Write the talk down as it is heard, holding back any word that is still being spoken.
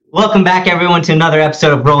Welcome back, everyone, to another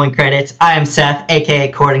episode of Rolling Credits. I am Seth, aka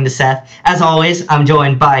According to Seth. As always, I'm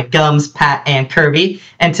joined by Gums, Pat, and Kirby.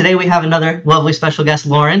 And today we have another lovely special guest,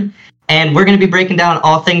 Lauren. And we're going to be breaking down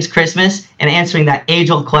all things Christmas and answering that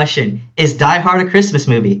age-old question, is Die Hard a Christmas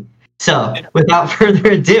movie? So, without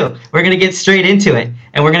further ado, we're going to get straight into it.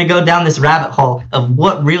 And we're going to go down this rabbit hole of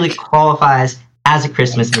what really qualifies as a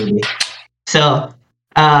Christmas movie. So,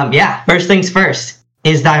 first things first.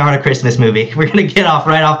 Is Die Hard a Christmas movie? We're going to get off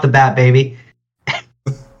right off the bat, baby.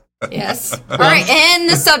 Yes. All right, and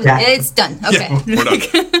the subject. Yeah. It's done. Okay. Yeah, we're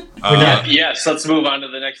done. Yes, let's move on to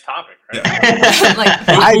the next topic. Right?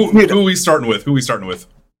 Yeah. Who are we starting with?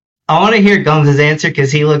 I want to hear Gums' answer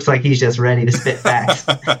because he looks like he's just ready to spit facts.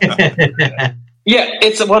 Yeah,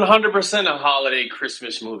 it's 100% a holiday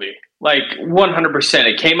Christmas movie. Like 100%.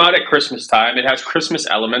 It came out at Christmas time. It has Christmas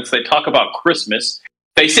elements. They talk about Christmas.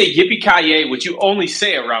 They say yippee-ki-yay, which you only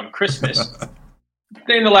say around Christmas.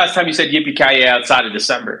 Then the last time you said yippee-ki-yay outside of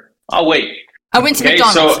December? I'll wait. I went to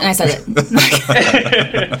McDonald's and I said it.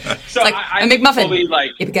 So like a McMuffin. Fully,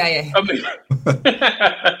 yippee-ki-yay.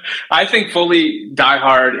 I think fully Die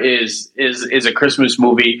Hard is a Christmas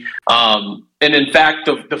movie. And in fact,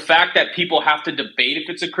 the fact that people have to debate if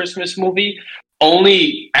it's a Christmas movie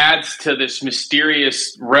only adds to this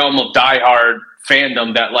mysterious realm of Die Hard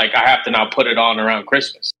fandom that I have to now put it on around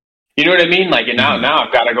Christmas. You know what I mean? And now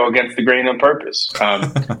I've got to go against the grain on purpose.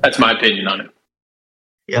 That's my opinion on it.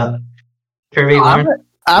 Yeah. Kirby, I'm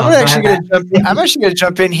actually going to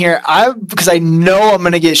jump in here. Because I know I'm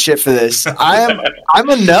going to get shit for this. I'm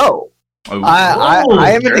a no. I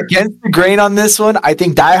am against the grain on this one. I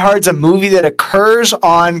think Die Hard's a movie that occurs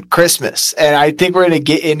on Christmas, and I think we're going to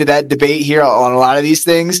get into that debate here on a lot of these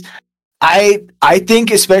things. I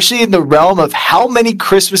think, especially in the realm of how many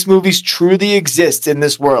Christmas movies truly exist in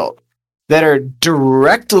this world that are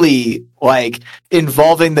directly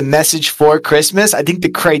involving the message for Christmas, I think the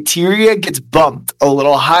criteria gets bumped a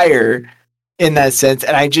little higher in that sense.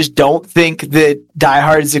 And I just don't think that Die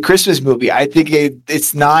Hard is a Christmas movie. I think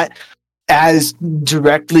it's not as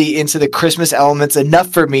directly into the Christmas elements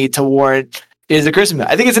enough for me to warrant it as a Christmas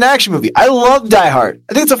movie. I think it's an action movie. I love Die Hard.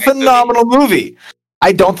 I think it's a phenomenal movie.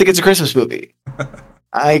 I don't think it's a Christmas movie.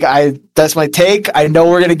 That's my take. I know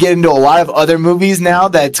we're going to get into a lot of other movies now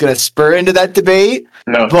that's going to spur into that debate,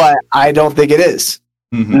 but I don't think it is.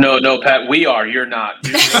 Mm-hmm. No, Pat, we are. You're not.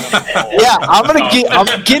 Yeah,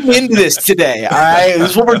 I'm getting into this today. All right, this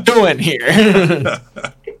is what we're doing here.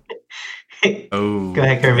 Oh, go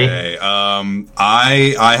ahead, Kirby. Okay.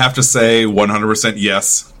 I have to say 100%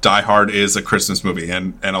 yes. Die Hard is a Christmas movie,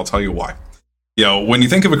 and I'll tell you why. When you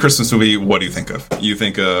think of a Christmas movie, what do you think of? You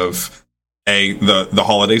think of the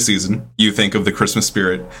holiday season. You think of the Christmas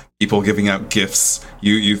spirit, people giving out gifts.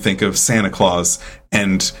 You think of Santa Claus,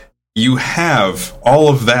 and you have all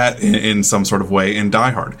of that in some sort of way in Die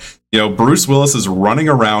Hard. Bruce Willis is running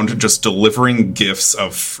around just delivering gifts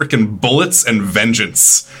of freaking bullets and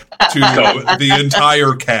vengeance to the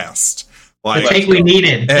entire cast. The take we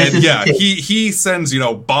needed. And he sends,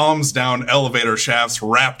 bombs down elevator shafts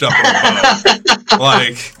wrapped up in a bow.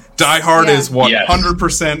 Die Hard is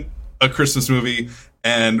 100% a Christmas movie,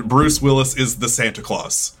 and Bruce Willis is the Santa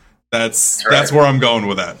Claus. That's where I'm going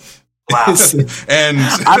with that. Wow. And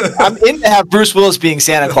I'm in to have Bruce Willis being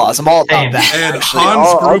Santa Claus. I'm all about that. And actually.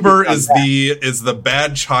 Hans Gruber is the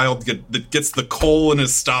bad child that gets the coal in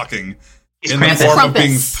his stocking. He's in Krampus. the form of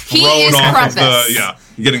being thrown off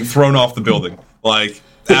of getting thrown off the building.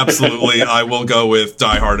 Absolutely, I will go with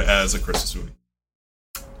Die Hard as a Christmas movie.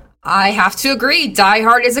 I have to agree. Die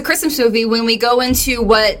Hard is a Christmas movie. When we go into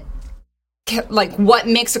what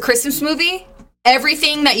makes a Christmas movie,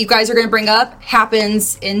 everything that you guys are going to bring up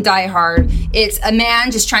happens in Die Hard. It's a man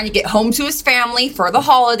just trying to get home to his family for the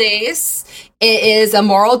holidays. It is a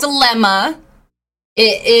moral dilemma.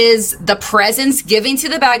 It is the presents giving to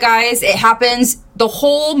the bad guys. It happens. The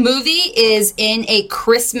whole movie is in a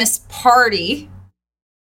Christmas party.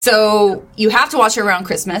 So you have to watch it around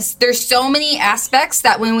Christmas. There's so many aspects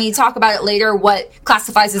that when we talk about it later, what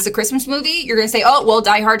classifies as a Christmas movie, you're going to say, oh, well,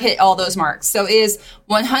 Die Hard hit all those marks. So it is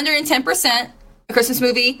 110% a Christmas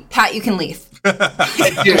movie. Pat, you can leave. Dude,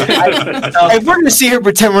 we're going to see her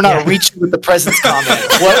pretend we're not reaching with the presents comment.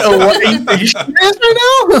 What are you serious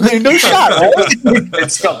right now? No shot, right?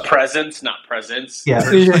 It's spelled presents, not presents. Yeah.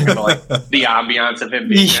 The ambiance of him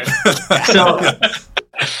being there. So,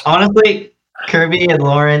 honestly, Kirby and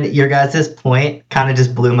Lauren, your guys' point kind of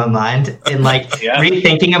just blew my mind. And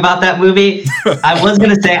rethinking about that movie, I was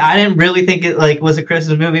going to say I didn't really think it was a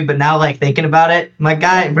Christmas movie, but now thinking about it, my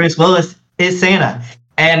guy, Bruce Willis, is Santa.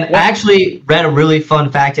 And I actually read a really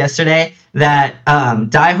fun fact yesterday that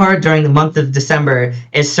Die Hard during the month of December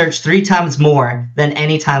is searched 3 times more than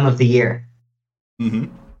any time of the year. Mm-hmm.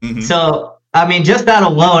 Mm-hmm. So, I mean, just that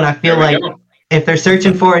alone, I feel like if they're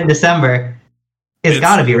searching for it in December, it's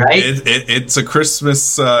got to be, right? It's a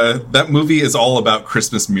Christmas... that movie is all about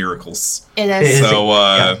Christmas miracles. It is. So,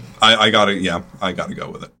 I gotta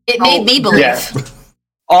go with it. It made me believe. Yeah.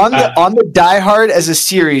 On the Die Hard as a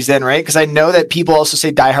series, then, right? Because I know that people also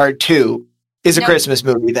say Die Hard 2 is a Christmas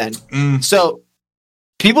movie. Then, so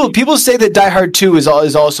people say that Die Hard 2 is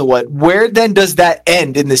also what? Where then does that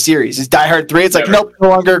end in the series? Is Die Hard 3? It's like nope, no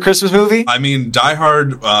longer a Christmas movie. I mean, Die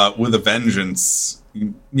Hard with a Vengeance.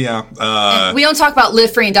 Yeah. We don't talk about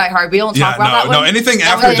Live Free and Die Hard. We don't talk about that one. No, anything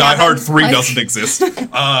after Die Hard 3 doesn't exist.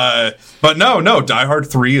 But no, Die Hard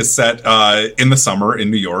 3 is set in the summer in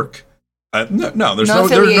New York. There's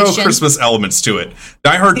no Christmas elements to it.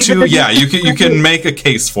 Die Hard 2, you can make a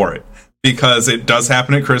case for it because it does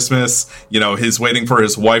happen at Christmas. You know, he's waiting for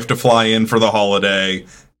his wife to fly in for the holiday,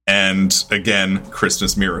 and again,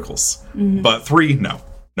 Christmas miracles. Mm-hmm. But 3, no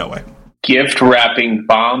way. Gift wrapping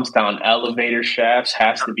bombs down elevator shafts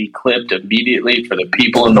has to be clipped immediately for the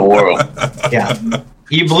people in the world. Yeah,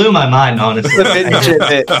 you blew my mind, honestly.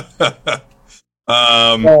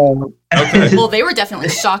 Okay. Well, they were definitely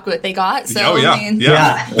shocked what they got. So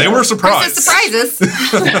they were surprised. Surprises.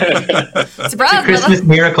 Surprise! Christmas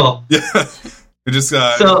miracle. Yeah, we just so.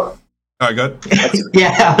 All right, good.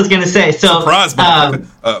 Yeah, I was gonna say so. Surprise!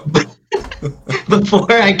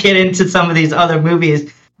 Before I get into some of these other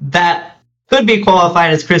movies that could be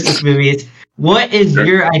qualified as Christmas movies, what is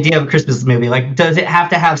your idea of a Christmas movie? Like, does it have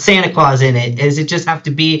to have Santa Claus in it? Does it just have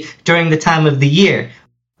to be during the time of the year?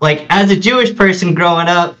 Like, as a Jewish person growing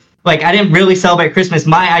up, like, I didn't really celebrate Christmas.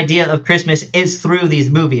 My idea of Christmas is through these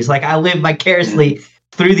movies. Like, I live vicariously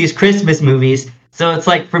through these Christmas movies. So it's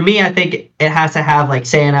like, for me, I think it has to have, like,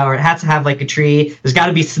 Santa, or it has to have, like, a tree. There's got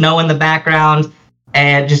to be snow in the background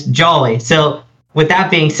and just jolly. So with that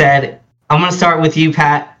being said, I'm going to start with you,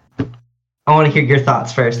 Pat. I want to hear your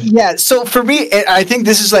thoughts first. Yeah, so for me, I think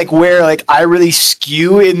this is like where like I really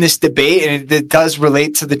skew in this debate, and it does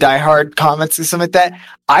relate to the Die Hard comments and stuff like that.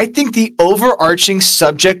 I think the overarching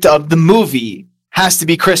subject of the movie has to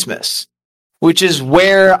be Christmas, which is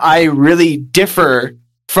where I really differ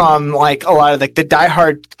from like a lot of like the Die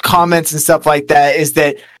Hard comments and stuff like that. Is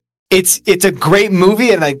that it's a great movie,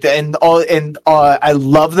 and I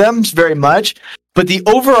love them very much. But the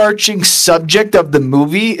overarching subject of the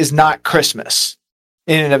movie is not Christmas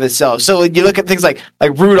in and of itself. So you look at things like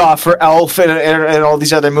Rudolph or Elf and all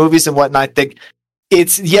these other movies and whatnot. I think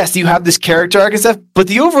it's, yes, you have this character arc and stuff, but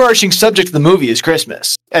the overarching subject of the movie is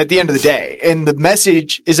Christmas at the end of the day. And the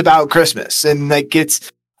message is about Christmas, and like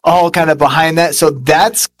it's all kind of behind that. So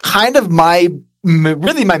that's kind of my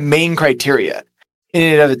main criteria in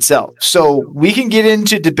and of itself. So we can get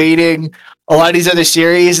into debating a lot of these other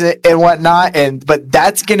series and whatnot, but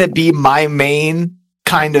that's going to be my main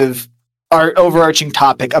kind of overarching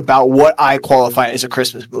topic about what I qualify as a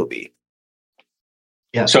Christmas movie.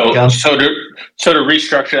 Yeah. So to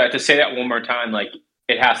restructure that, to say that one more time, like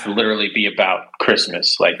it has to literally be about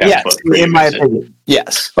Christmas. Like that's what in my opinion.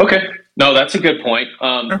 Yes. Okay. No, that's a good point.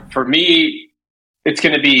 For me, it's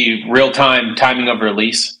going to be timing of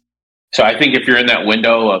release. So I think if you're in that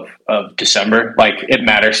window of December, like it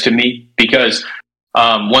matters to me because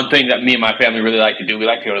one thing that me and my family really like to do, we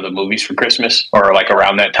like to go to the movies for Christmas or like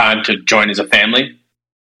around that time to join as a family.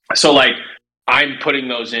 So like I'm putting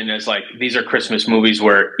those in as like, these are Christmas movies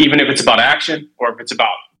where even if it's about action or if it's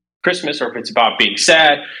about Christmas or if it's about being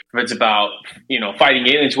sad, if it's about, fighting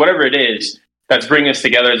aliens, whatever it is, that's bringing us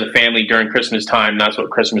together as a family during Christmas time. That's what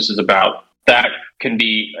Christmas is about. That can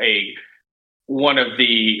be one of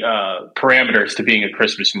the parameters to being a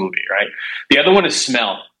Christmas movie, right? The other one is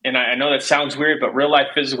smell. And I know that sounds weird, but real life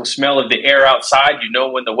physical smell of the air outside,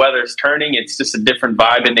 when the weather's turning, it's just a different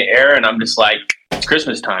vibe in the air. And I'm just like, it's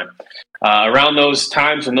Christmas time. Around those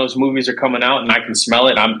times when those movies are coming out and I can smell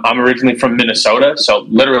it, I'm originally from Minnesota. So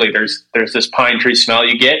literally there's this pine tree smell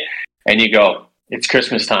you get and you go, it's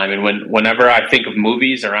Christmas time. And whenever I think of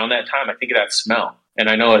movies around that time, I think of that smell. And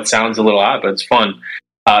I know it sounds a little odd, but it's fun.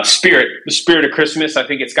 The spirit of Christmas, I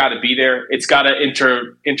think it's got to be there. It's got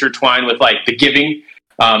to intertwine with like the giving.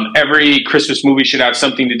 Every Christmas movie should have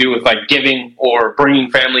something to do with like giving or bringing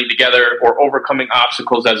family together or overcoming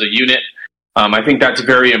obstacles as a unit. I think that's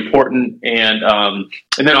very important. And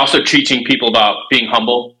then also teaching people about being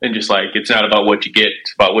humble and just like, it's not about what you get,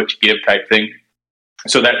 it's about what you give type thing.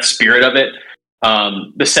 So that spirit of it.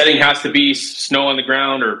 The setting has to be snow on the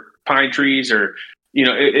ground or pine trees or,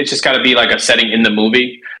 it's just got to be like a setting in the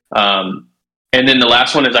movie. And then the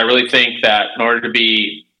last one is I really think that in order to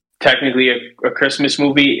be technically a Christmas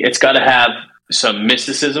movie, it's got to have some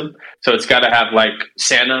mysticism. So it's got to have like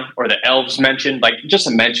Santa or the elves mentioned, like just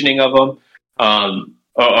a mentioning of them,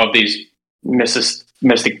 of these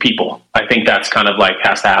mystic people. I think that's kind of like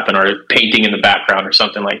has to happen, or painting in the background or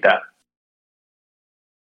something like that.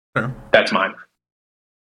 Sure. That's mine.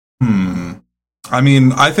 I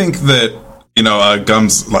mean, I think that,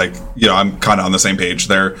 Gums, like, I'm kind of on the same page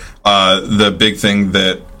there. The big thing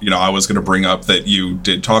that, I was going to bring up that you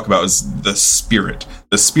did talk about is the spirit.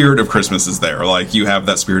 The spirit of Christmas is there. Like, you have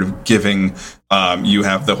that spirit of giving. You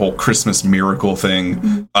have the whole Christmas miracle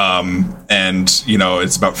thing. And,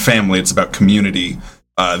 it's about family. It's about community.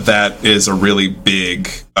 That is a really big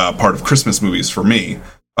part of Christmas movies for me.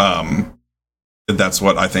 That's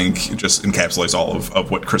what I think just encapsulates all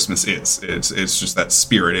of what Christmas is. It's just that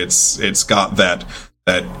spirit. It's got that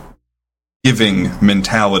giving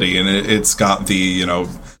mentality, and it's got the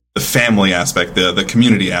the family aspect, the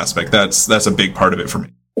community aspect. That's a big part of it for me.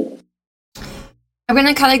 I'm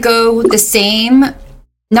gonna kind of go the same.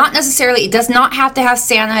 Not necessarily. It does not have to have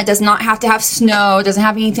Santa. It does not have to have snow. It doesn't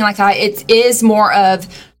have anything like that. It is more of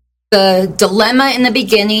the dilemma in the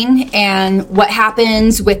beginning and what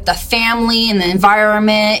happens with the family and the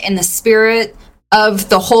environment and the spirit of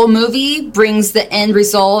the whole movie brings the end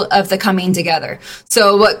result of the coming together.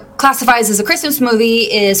 So what classifies as a Christmas movie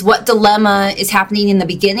is what dilemma is happening in the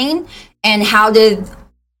beginning and how did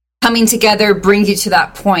coming together bring you to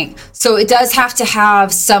that point. So it does have to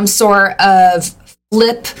have some sort of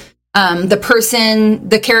flip.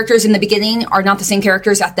 The characters in the beginning are not the same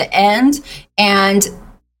characters at the end. And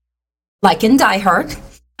like in Die Hard,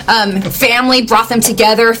 family brought them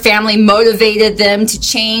together. Family motivated them to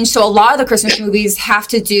change. So a lot of the Christmas movies have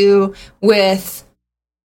to do with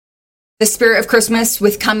the spirit of Christmas,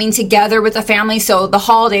 with coming together with the family. So the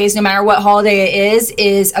holidays, no matter what holiday it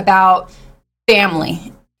is about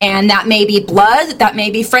family. And that may be blood, that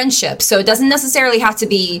may be friendship. So it doesn't necessarily have to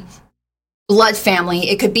be blood family.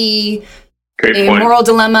 It could be a moral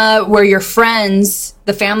dilemma where your friends,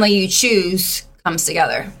 the family you choose, comes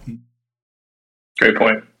together. Great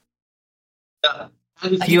point. A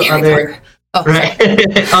few other. Right.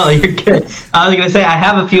 Oh, you're good. I was going to say I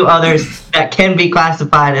have a few others that can be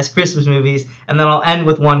classified as Christmas movies, and then I'll end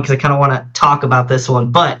with one because I kind of want to talk about this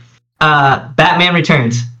one. But Batman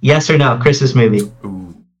Returns, yes or no, Christmas movie?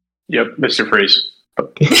 Ooh. Yep, Mr. Freeze.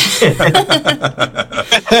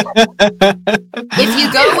 If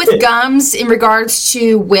you go with Gums in regards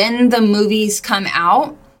to when the movies come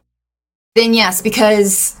out, then yes,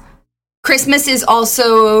 because Christmas is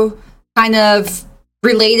also kind of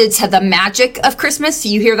related to the magic of Christmas.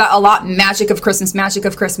 You hear that a lot, magic of Christmas, magic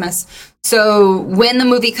of Christmas. So when the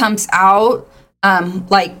movie comes out,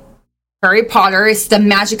 like Harry Potter, it's the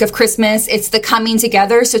magic of Christmas, it's the coming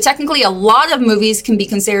together. So technically a lot of movies can be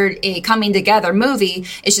considered a coming together movie.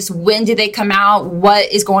 It's just when do they come out,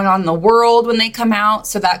 what is going on in the world when they come out.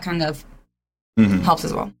 So that kind of helps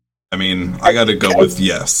as well. I mean, I got to go with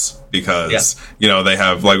yes, because, they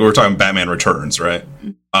have, like, we're talking Batman Returns, right?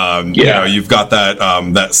 You've got that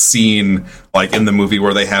that scene, like, in the movie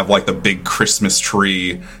where they have, like, the big Christmas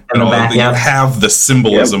tree. You have the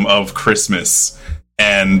symbolism of Christmas.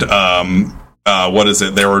 And, what is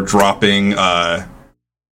it? They were dropping, the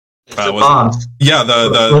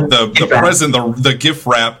present, the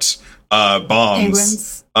gift-wrapped bombs.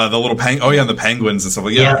 Penguins. The little the penguins and stuff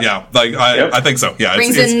like I think so. Yeah,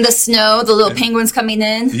 brings in the snow, the little penguins coming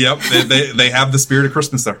in. Yep, they have the spirit of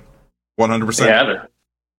Christmas there, 100%. Yeah.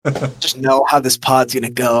 Just know how this pod's gonna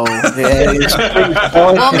go.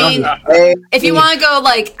 Well, I mean, if you want to go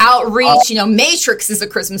like outreach, Matrix is a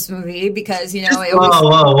Christmas movie because it was.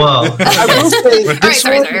 Whoa! I will say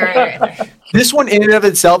sorry. This one in and of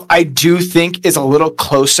itself, I do think is a little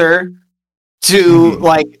closer to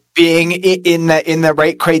like being in the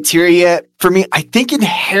right criteria for me. I think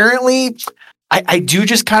inherently, I do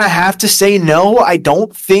just kind of have to say no. I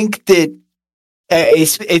don't think that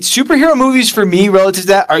it's superhero movies for me relative to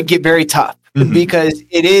that get very tough because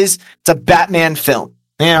it's a Batman film.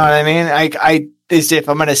 You know what I mean? If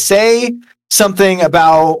I'm going to say something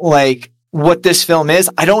about like what this film is,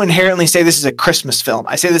 I don't inherently say this is a Christmas film.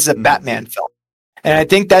 I say this is a Batman film. And I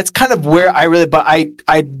think that's kind of where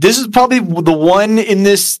this is probably the one in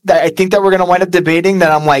this that I think that we're going to wind up debating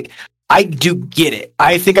that I'm like, I do get it.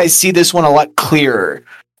 I think I see this one a lot clearer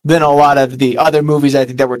than a lot of the other movies I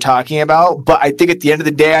think that we're talking about. But I think at the end of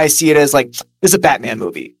the day, I see it as like, this is a Batman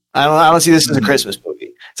movie. I don't see this as a Christmas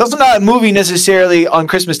movie. It's also not a movie necessarily on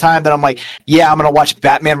Christmas time that I'm like, yeah, I'm going to watch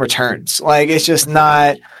Batman Returns. Like, it's just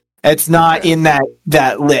not, it's not in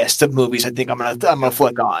that list of movies I think I'm going to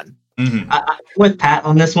flick on. I'm with Pat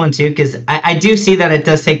on this one too, because I do see that it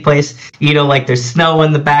does take place, like there's snow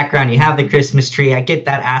in the background, you have the Christmas tree, I get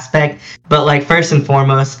that aspect, but like first and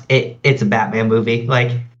foremost, it's a Batman movie.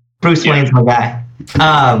 Like Bruce Wayne's my guy.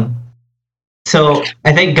 So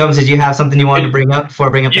I think, Gums, did you have something you wanted to bring up before I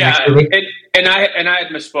bring up the next movie? And I had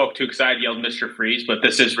misspoke too, because I had yelled Mr. Freeze, but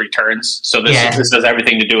this is Returns, so this has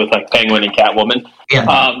everything to do with like Penguin and Catwoman.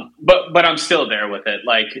 Yeah. But I'm still there with it.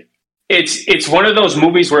 Like it's one of those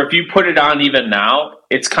movies where if you put it on even now,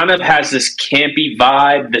 it's kind of has this campy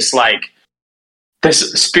vibe, this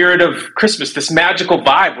spirit of Christmas, this magical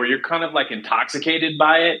vibe where you're kind of like intoxicated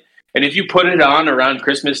by it. And if you put it on around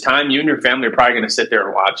Christmas time, you and your family are probably going to sit there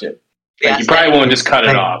and watch it. Like, you probably won't just cut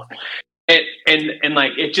it off. And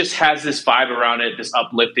like it just has this vibe around it, this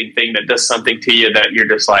uplifting thing that does something to you that you're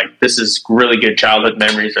just like, this is really good childhood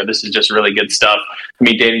memories, or this is just really good stuff. I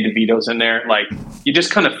mean, Danny DeVito's in there. Like, you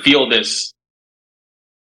just kind of feel this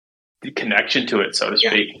connection to it, so to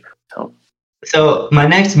speak. So my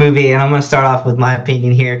next movie, and I'm going to start off with my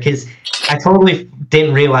opinion here, because I totally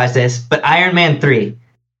didn't realize this, but Iron Man 3.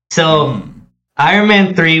 So Iron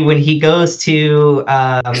Man 3, when he goes to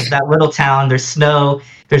that little town, there's snow,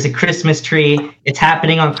 there's a Christmas tree, it's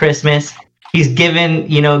happening on Christmas. He's giving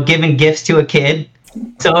gifts to a kid.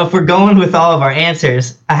 So if we're going with all of our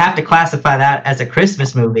answers, I have to classify that as a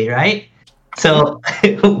Christmas movie, right? So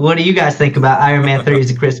what do you guys think about Iron Man 3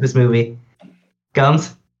 as a Christmas movie?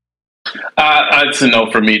 Gums? It's a no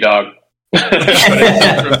for me, dog. What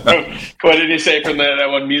did he say from that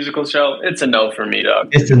one musical show? It's a no for me, dog.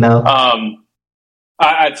 It's a no.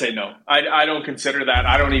 I'd say no. I don't consider that.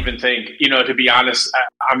 I don't even think, to be honest,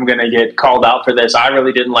 I'm going to get called out for this. I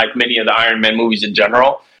really didn't like many of the Iron Man movies in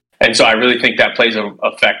general. And so I really think that plays an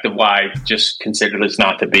effect of why I just consider this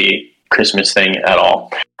not to be a Christmas thing at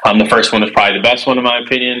all. The first one is probably the best one, in my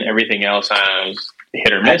opinion. Everything else is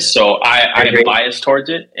hit or miss. So I am biased towards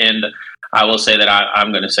it. And I will say that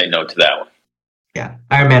I'm going to say no to that one. Yeah.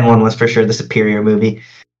 Iron Man 1 was for sure the superior movie.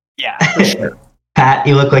 Yeah, for sure. Pat,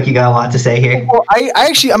 you look like you got a lot to say here. Well,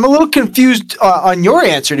 I'm a little confused on your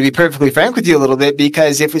answer, to be perfectly frank with you a little bit,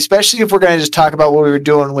 because especially if we're going to just talk about what we were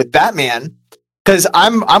doing with Batman, because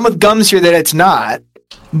I'm with Gums here that it's not,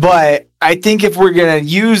 but I think if we're going to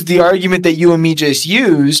use the argument that you and me just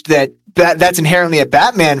used, that's inherently a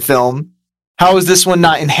Batman film, how is this one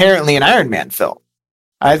not inherently an Iron Man film?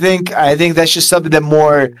 I think that's just something that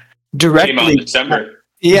more directly came out in December.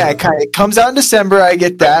 Yeah, it comes out in December. I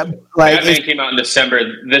get that. Like, Batman came out in December.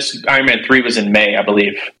 This Iron Man 3 was in May, I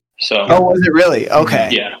believe. So. Oh, was it really? Okay.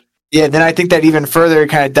 Yeah. Yeah. Then I think that even further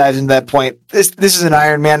kind of dives into that point. This is an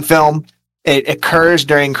Iron Man film. It occurs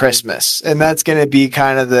during Christmas, and that's going to be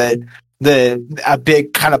kind of a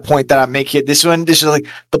big kind of point that I'm making. This is like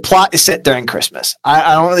the plot is set during Christmas.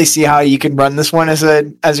 I don't really see how you can run this one as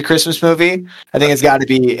a Christmas movie. I think it's got to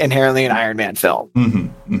be inherently an Iron Man film.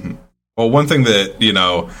 Mm-hmm, mm-hmm. Well, one thing that,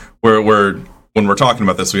 when we're talking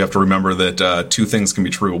about this, we have to remember that two things can be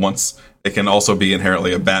true. Once, it can also be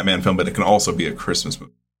inherently a Batman film, but it can also be a Christmas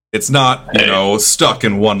movie. It's not, stuck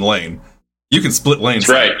in one lane. You can split lanes.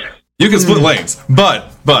 That's right. You can split lanes.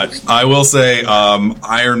 But I will say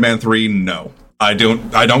Iron Man 3, no. I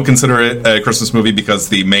don't consider it a Christmas movie because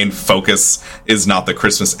the main focus is not the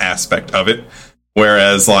Christmas aspect of it.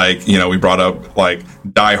 Whereas, we brought up,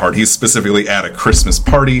 Die Hard. He's specifically at a Christmas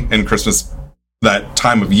party, and Christmas, that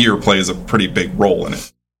time of year, plays a pretty big role in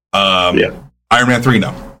it. Iron Man 3,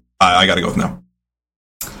 no. I got to go with no.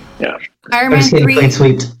 Yeah. Iron Man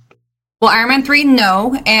 3. Well, Iron Man 3,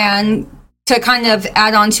 no. And to kind of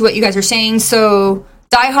add on to what you guys are saying, so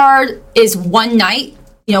Die Hard is one night,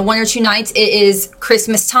 1 or 2 nights. It is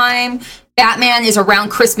Christmas time. Batman is around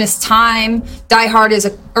Christmas time. Die Hard is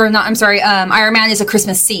Iron Man is a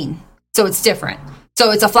Christmas scene. So it's different.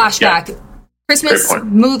 So it's a flashback. Yeah. Christmas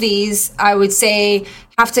movies, I would say,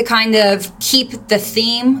 have to kind of keep the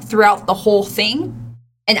theme throughout the whole thing.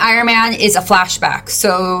 And Iron Man is a flashback.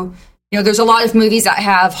 So, there's a lot of movies that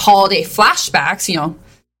have holiday flashbacks,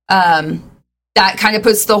 that kind of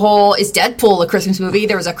puts the whole, is Deadpool a Christmas movie?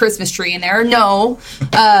 There was a Christmas tree in there. No.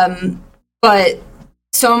 But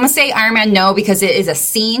so I'm going to say Iron Man, no, because it is a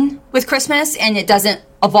scene with Christmas and it doesn't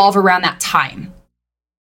evolve around that time.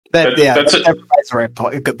 That's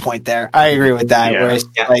a good point there. I agree with that. Yeah. Whereas,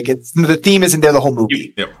 the theme isn't there the whole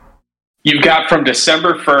movie. You've got from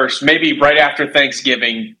December 1st, maybe right after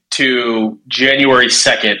Thanksgiving, to January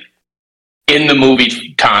 2nd in the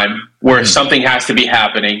movie time where something has to be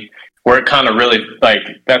happening, where it kind of really,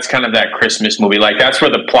 that's kind of that Christmas movie. That's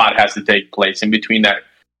where the plot has to take place, in between that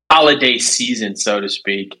holiday season, so to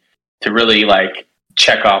speak, to really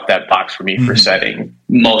check off that box for me for setting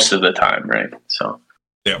most of the time, right? So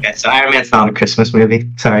Yeah. Okay, so Iron Man's not a Christmas movie.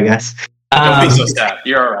 Sorry, guys. Don't be so sad.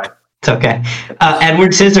 You're all right. It's okay.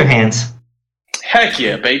 Edward Scissorhands. Heck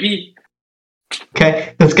yeah, baby.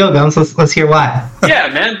 Okay, let's go, Gums. Let's hear why. Yeah,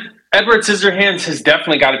 man. Edward Scissorhands has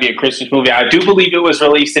definitely got to be a Christmas movie. I do believe it was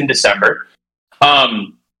released in December.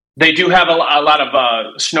 They do have a lot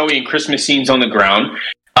of snowy and Christmas scenes on the ground.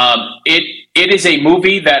 It is a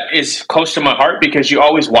movie that is close to my heart because you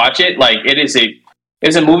always watch it. Like it is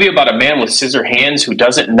a movie about a man with scissor hands who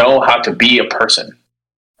doesn't know how to be a person,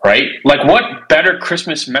 right? Like what better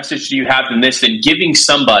Christmas message do you have than this than giving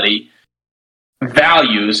somebody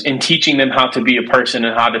values and teaching them how to be a person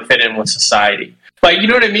and how to fit in with society? Like, you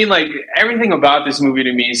know what I mean? Like everything about this movie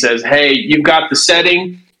to me says, hey, you've got the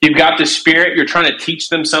setting, you've got the spirit, you're trying to teach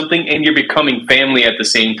them something, and you're becoming family at the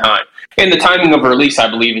same time. And the timing of release, I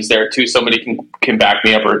believe, is there too. Somebody can back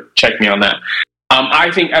me up or check me on that.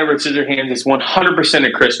 I think Edward Scissorhands is 100%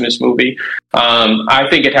 a Christmas movie. I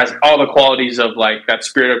think it has all the qualities of like that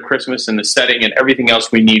spirit of Christmas and the setting and everything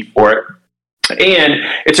else we need for it. And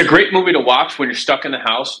it's a great movie to watch when you're stuck in the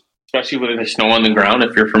house, especially with the snow on the ground.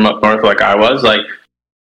 If you're from up north like I was,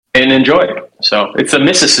 and enjoy it. So it's a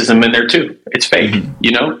mysticism in there too. It's fake,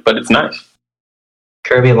 but it's nice.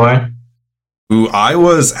 Kirby, Lauren. Who I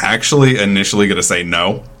was actually initially going to say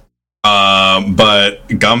no, but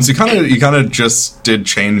Gums, you kind of just did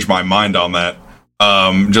change my mind on that.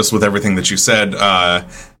 Just with everything that you said,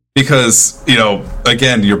 because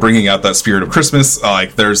again, you're bringing out that spirit of Christmas.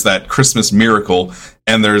 Like there's that Christmas miracle,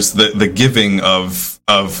 and there's the giving of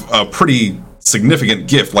a pretty significant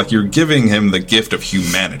gift. Like you're giving him the gift of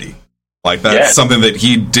humanity. Like that's something that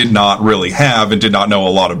he did not really have and did not know a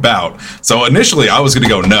lot about. So initially, I was going to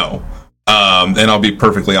go no. And I'll be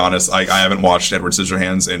perfectly honest, I haven't watched Edward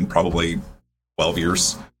Scissorhands in probably 12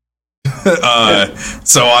 years.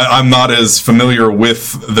 So I'm not as familiar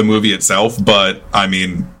with the movie itself, but I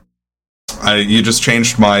mean, you just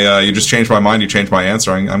changed my mind. You changed my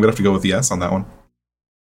answer. I'm going to have to go with yes on that one.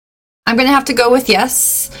 I'm going to have to go with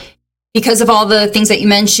yes because of all the things that you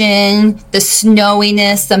mentioned, the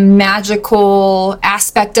snowiness, the magical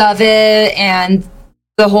aspect of it, and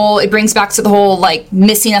it brings back to the whole like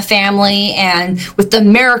missing a family, and with the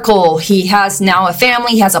miracle, he has now a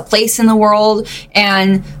family, he has a place in the world,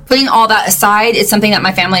 and putting all that aside, it's something that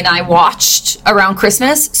my family and I watched around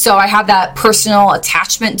Christmas. So I have that personal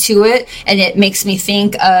attachment to it, and it makes me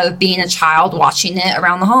think of being a child watching it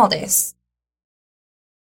around the holidays.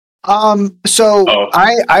 I'm kind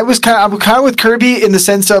of with Kirby in the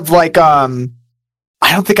sense of like, I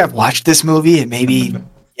don't think I've watched this movie in maybe,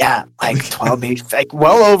 like 12, maybe like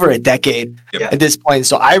well over a decade at this point.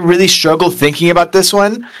 So I really struggled thinking about this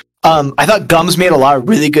one. I thought Gums made a lot of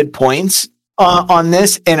really good points on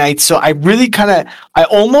this, and I really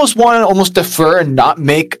almost want to defer and not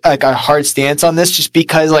make like a hard stance on this, just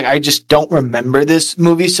because like I just don't remember this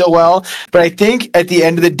movie so well. But I think at the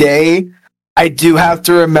end of the day, I do have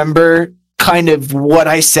to remember kind of what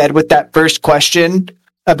I said with that first question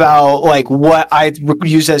about like what I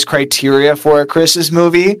use as criteria for a Christmas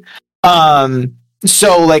movie.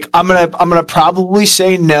 So like I'm gonna probably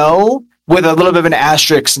say no with a little bit of an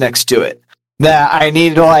asterisk next to it. That I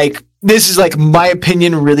need to like, this is like my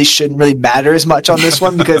opinion really shouldn't really matter as much on this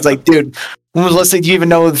one, because like, dude, when was listening, do you even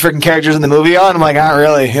know who the freaking characters in the movie are? And I'm like, not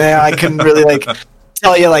really. Yeah, I couldn't really like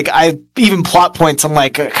tell you, like I even plot points I'm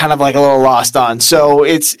like kind of like a little lost on. So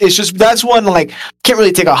it's just, that's one, like can't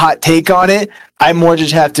really take a hot take on it. I more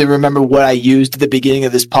just have to remember what I used at the beginning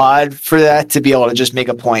of this pod for that to be able to just make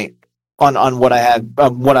a point on what I had,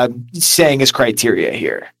 what I'm saying is criteria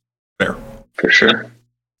here. Fair. For sure.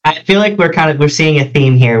 I feel like we're seeing a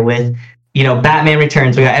theme here with, Batman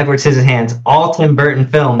Returns. We got Edward Scissorhands, all Tim Burton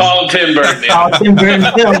films. All Tim Burton. Yeah. All Tim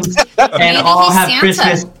Burton films, and all have Santa.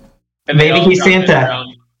 Christmas. And maybe he's Santa.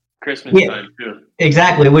 Christmas time too.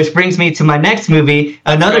 Exactly, which brings me to my next movie,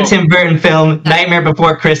 another Tim Burton film, Nightmare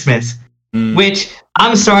Before Christmas, which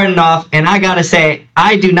I'm starting off, and I gotta say,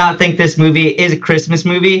 I do not think this movie is a Christmas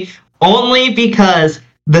movie, only because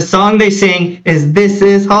the song they sing is "This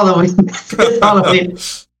Is Halloween." This is Halloween.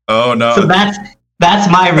 Oh no! So that's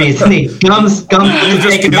my reasoning. Gums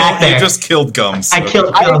take it back there. You just killed Gums. I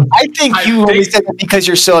killed Gums. I think you only said that because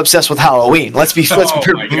you're so obsessed with Halloween. Let's be frank. That's a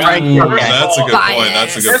good point.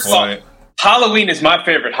 That's a good point. Halloween is my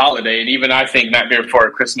favorite holiday, and even I think Nightmare Before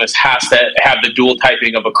Christmas has to have the dual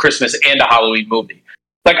typing of a Christmas and a Halloween movie.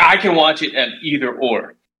 Like I can watch it at either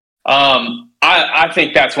or. I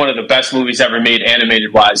think that's one of the best movies ever made,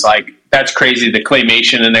 animated wise. Like that's crazy. The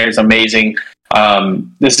claymation in there is amazing.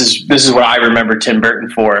 This is what I remember Tim Burton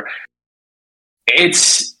for.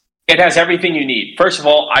 It's It has everything you need. First of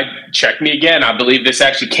all, check me again. I believe this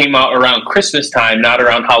actually came out around Christmas time, not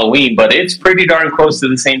around Halloween, but it's pretty darn close to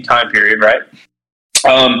the same time period, right?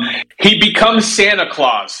 He becomes Santa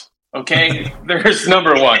Claus. Okay, there's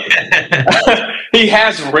number one. He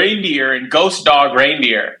has reindeer and ghost dog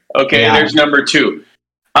reindeer. Okay, there's number two.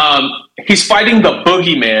 He's fighting the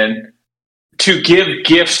boogeyman to give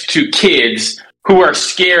gifts to kids who are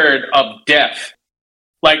scared of death.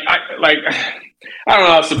 I don't know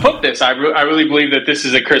how else to put this. I really believe that this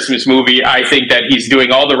is a Christmas movie. I think that he's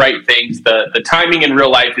doing all the right things. The timing in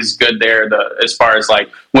real life is good there. As far as like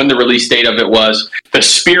when the release date of it was, the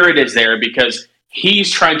spirit is there because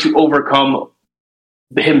he's trying to overcome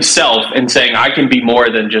himself and saying, I can be more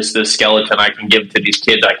than just this skeleton. I can give to these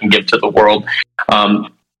kids. I can give to the world.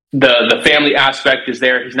 The family aspect is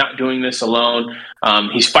there. He's not doing this alone.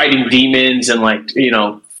 He's fighting demons and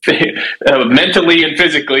mentally and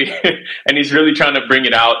physically, and he's really trying to bring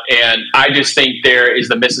it out. And I just think there is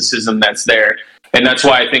the mysticism that's there, and that's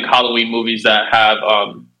why I think Halloween movies that have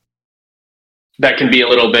that can be a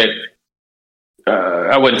little bit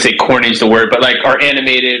I wouldn't say corny is the word, but like are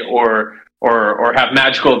animated or have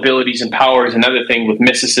magical abilities and powers. Another thing with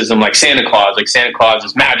mysticism, like Santa Claus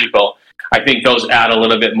is magical. I think those add a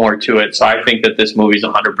little bit more to it. So I think that this movie is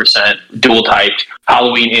 100% dual typed,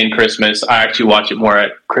 Halloween and Christmas. I actually watch it more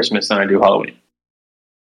at Christmas than I do Halloween.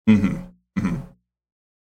 Mm-hmm. Mm-hmm.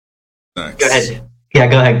 Nice. Go ahead. Yeah,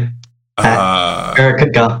 go ahead.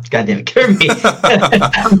 Go. God damn it, Kirby.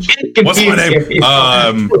 I'm getting confused. What's my name?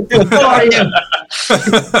 Who are you?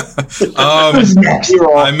 Who's next?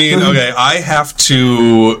 I mean, okay, I have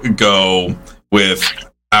to go with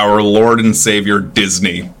our Lord and Savior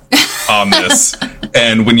Disney on this.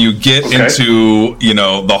 And when you get into,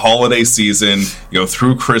 the holiday season,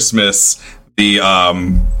 through Christmas, the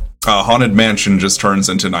Haunted Mansion just turns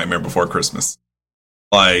into Nightmare Before Christmas.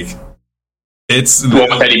 Like,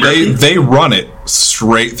 they run it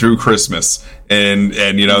straight through Christmas. And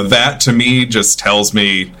that to me just tells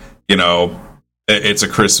me, it's a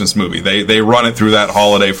Christmas movie. They run it through that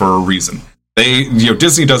holiday for a reason.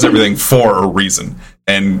 Disney does everything for a reason.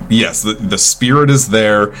 And yes, the spirit is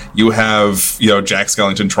there. You have, Jack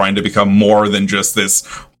Skellington trying to become more than just this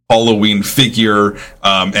Halloween figure.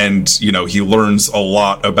 And he learns a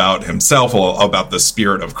lot about himself, about the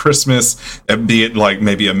spirit of Christmas, be it like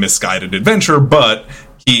maybe a misguided adventure, but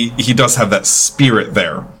he does have that spirit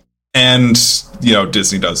there. And,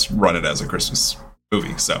 Disney does run it as a Christmas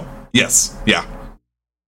movie. So, yes. Yeah.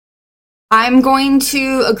 I'm going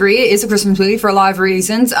to agree. It is a Christmas movie for a lot of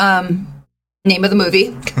reasons. Name of the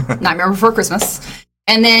movie, Nightmare Before Christmas.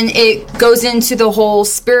 And then it goes into the whole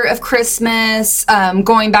spirit of Christmas,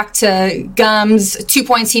 going back to Gum's 2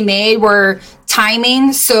 points he made were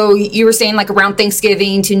timing. So you were saying like around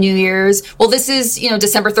Thanksgiving to New Year's. Well, this is,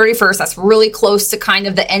 December 31st. That's really close to kind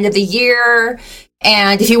of the end of the year.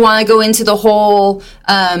 And if you want to go into the whole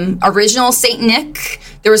original Saint Nick,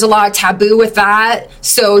 there was a lot of taboo with that.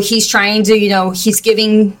 So he's trying to, he's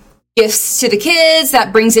giving gifts to the kids.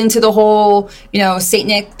 That brings into the whole, Saint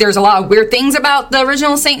Nick. There's a lot of weird things about the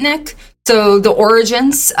original Saint Nick. So the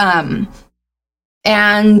origins. And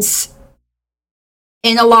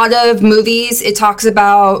in a lot of movies, it talks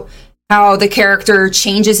about how the character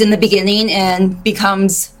changes in the beginning and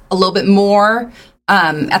becomes a little bit more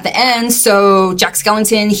at the end. So Jack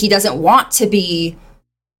Skellington, he doesn't want to be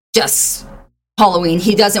just Halloween.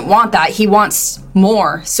 He doesn't want that. He wants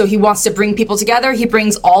more. So he wants to bring people together. He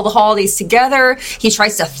brings all the holidays together. He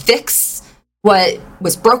tries to fix what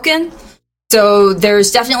was broken. So there's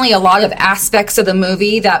definitely a lot of aspects of the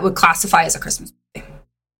movie that would classify as a Christmas movie.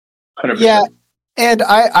 100%. Yeah, and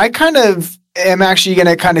I kind of am actually going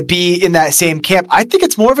to kind of be in that same camp. I think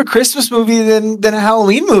it's more of a Christmas movie than a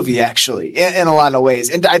Halloween movie, actually, in a lot of ways.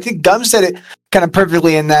 And I think Gum said it kind of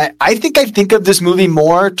perfectly in that I think of this movie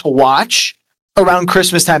more to watch around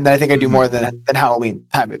Christmas time than I think I do more than Halloween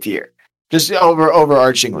time of year, just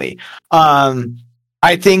overarchingly.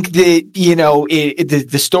 I think that,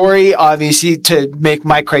 the story, obviously, to make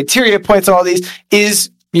my criteria points on all these is,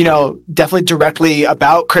 definitely directly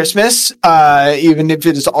about Christmas, even if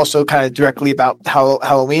it is also kind of directly about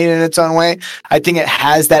Halloween in its own way. I think it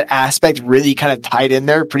has that aspect really kind of tied in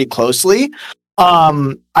there pretty closely.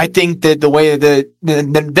 I think that the way that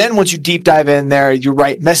then once you deep dive in there, you're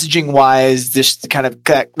right, messaging wise, just kind of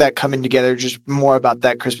that coming together, just more about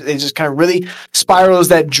that Christmas. It just kind of really spirals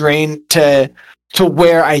that drain to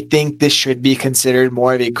where I think this should be considered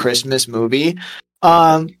more of a Christmas movie.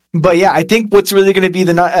 But yeah, I think what's really going to be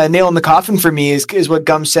the nail in the coffin for me is what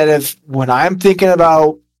Gum said of when I'm thinking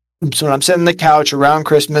about, so when I'm sitting on the couch around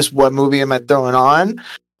Christmas, what movie am I throwing on?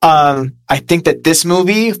 I think that this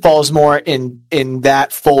movie falls more in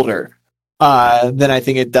that folder than I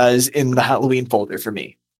think it does in the Halloween folder for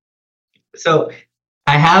me. So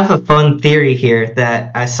I have a fun theory here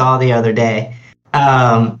that I saw the other day,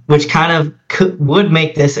 which kind of would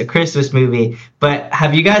make this a Christmas movie. But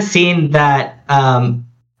have you guys seen that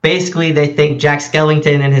basically they think Jack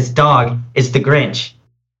Skellington and his dog is the Grinch?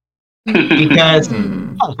 Because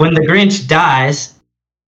when the Grinch dies,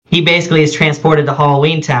 he basically is transported to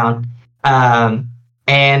Halloween Town.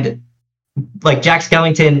 And like Jack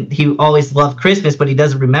Skellington, he always loved Christmas, but he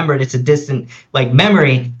doesn't remember it. It's a distant like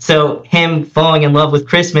memory. So him falling in love with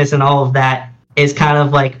Christmas and all of that is kind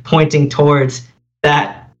of like pointing towards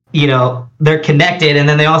that, you know, they're connected. And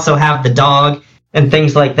then they also have the dog and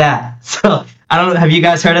things like that. So I don't know. Have you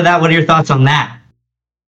guys heard of that? What are your thoughts on that?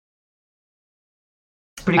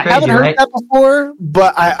 Pretty crazy, I haven't heard right? that before,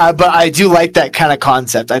 but I do like that kind of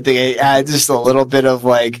concept. I think it adds just a little bit of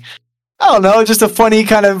like, I don't know, just a funny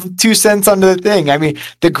kind of 2 cents onto the thing. I mean,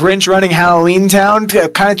 the Grinch running Halloween Town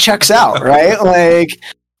kind of checks out, right? Like,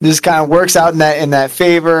 this kind of works out in that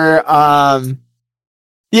favor.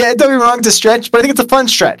 Yeah, don't be wrong, it's a stretch, but I think it's a fun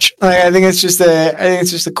stretch. Like, I think it's just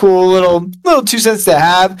a cool little 2 cents to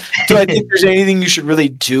have. Do I think there's anything you should really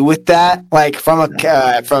do with that? Like from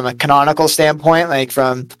a canonical standpoint, like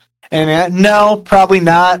no, probably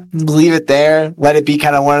not. Leave it there. Let it be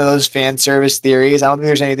kind of one of those fan service theories. I don't think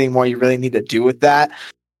there's anything more you really need to do with that.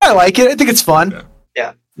 I like it. I think it's fun.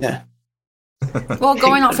 Yeah. Well,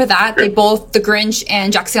 going off of that, the Grinch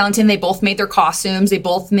and Jack Skellington, they both made their costumes. They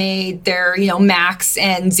both made their, Max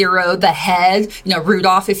and Zero the head,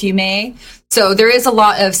 Rudolph, if you may. So there is a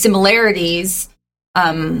lot of similarities.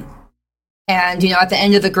 And, at the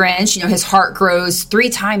end of the Grinch, his heart grows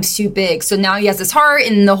 3 times too big. So now he has this heart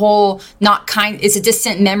and the whole it's a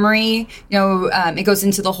distant memory. It goes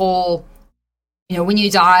into the whole, when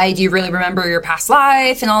you die, do you really remember your past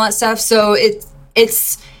life and all that stuff? So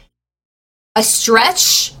it's a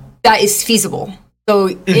stretch that is feasible. So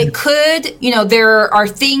it could, there are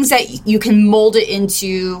things that you can mold it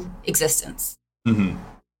into existence. Mm-hmm.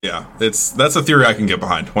 Yeah, that's a theory I can get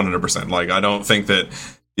behind 100%. Like, I don't think that,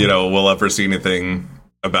 we'll ever see anything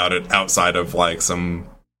about it outside of like some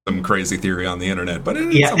crazy theory on the internet, but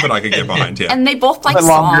it's something I can get behind. Yeah. And they both like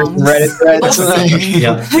songs.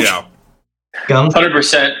 Yeah.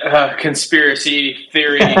 100% conspiracy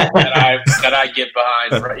theory that I get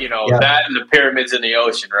behind, right? That and the pyramids in the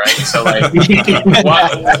ocean, right? So like,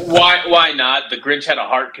 why not? The Grinch had a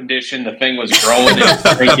heart condition. The thing was growing and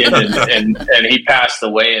shrinking, and he passed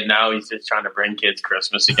away, and now he's just trying to bring kids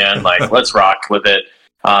Christmas again. Like, let's rock with it.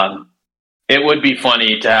 It would be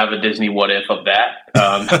funny to have a Disney what if of that,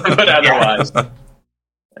 but otherwise,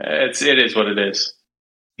 it is what it is.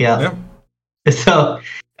 Yeah. So.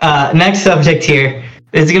 Next subject here.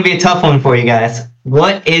 This is going to be a tough one for you guys.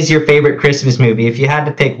 What is your favorite Christmas movie? If you had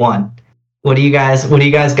to pick one, what do you guys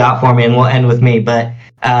got for me? And we'll end with me. But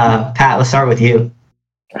Pat, let's start with you.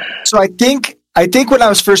 So I think when I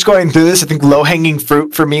was first going through this, I think low-hanging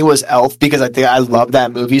fruit for me was Elf, because I think I love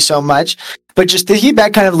that movie so much. But just thinking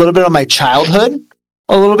back kind of a little bit on my childhood,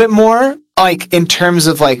 a little bit more, like in terms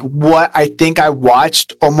of like what I think I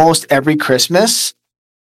watched almost every Christmas,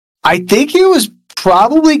 I think it was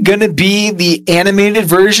probably going to be the animated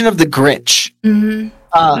version of The Grinch. Mm-hmm.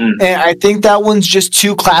 And I think that one's just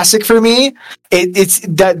too classic for me. It's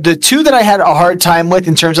that the two that I had a hard time with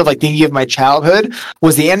in terms of like thinking of my childhood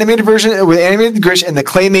was the animated version with animated The Grinch and the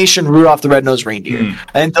claymation Rudolph the Red-Nosed Reindeer.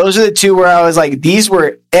 And those are the two where I was like, these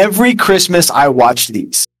were every Christmas I watched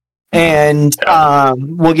these. And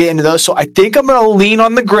we'll get into those. So I think I'm going to lean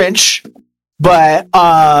on The Grinch. But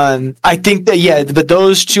I think that, but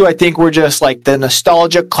those two I think were just like the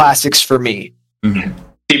nostalgia classics for me. Mm-hmm.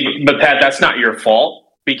 See, but Pat, that's not your fault,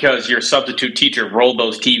 because your substitute teacher rolled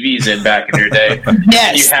those TVs in back in your day.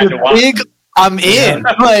 Yes, you had to watch. I'm in.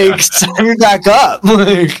 Like, sign me back up.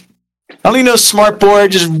 Like, I don't need no smart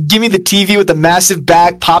board. Just give me the TV with the massive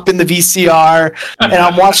back, pop in the VCR, and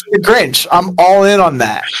I'm watching The Grinch. I'm all in on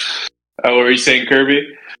that. Oh, what were you saying,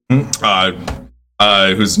 Kirby?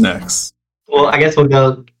 Who's next? Well, I guess we'll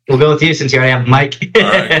go with you since you already have Mike. All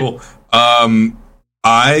right, cool.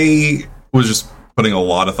 I was just putting a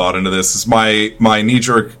lot of thought into this. This is my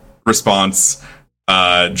knee-jerk response,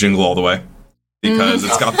 Jingle All the Way, because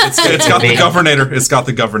it's got the Governator. It's got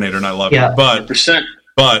the Governator, and I love it.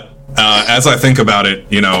 But as I think about it,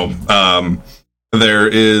 there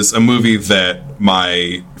is a movie that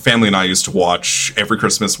my family and I used to watch every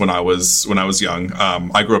Christmas when I was young.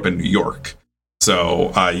 I grew up in New York.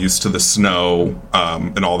 So used to the snow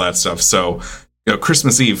and all that stuff. So,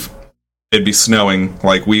 Christmas Eve it'd be snowing.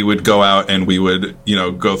 Like, we would go out and we would,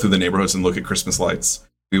 go through the neighborhoods and look at Christmas lights.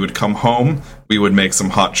 We would come home, we would make some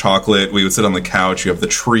hot chocolate, we would sit on the couch, you have the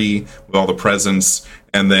tree with all the presents,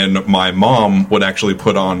 and then my mom would actually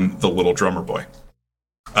put on The Little Drummer Boy.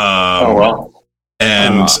 Oh, wow.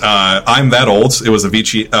 And I'm that old. It was a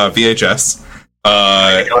VHS.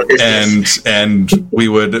 And we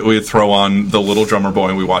would throw on The Little Drummer Boy,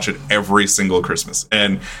 and we watch it every single Christmas.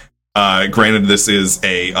 And granted, this is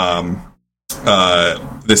a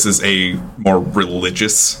more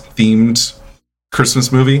religious themed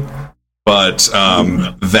Christmas movie, but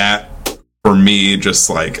that for me just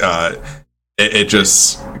like it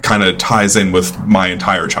just kind of ties in with my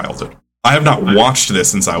entire childhood. I have not watched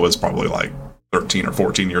this since I was probably like 13 or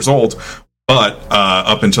 14 years old, but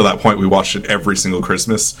up until that point we watched it every single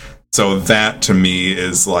Christmas. So that to me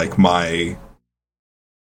is like my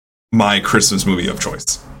Christmas movie of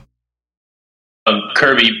choice.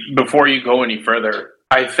 Kirby, before you go any further,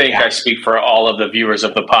 I think I speak for all of the viewers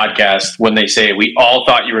of the podcast when they say we all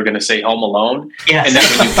thought you were going to say Home Alone, and then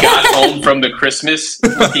when you got home from the Christmas,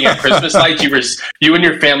 looking at Christmas lights, you and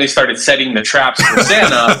your family started setting the traps for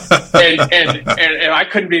Santa, and I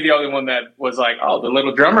couldn't be the only one that was like, "Oh, The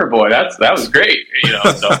Little Drummer Boy, that was great," So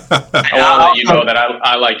I want to let you know that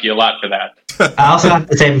I like you a lot for that. I also have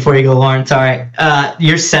to say before you go, Lauren, sorry,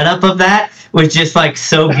 your setup of that was just like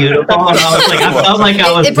so beautiful, and I was like, I felt like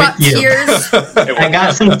I was it brought with you. Tears. I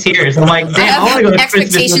got some tears. I'm like, damn, I want to go to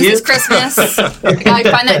expectations this Christmas. I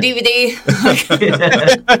gotta find that DVD.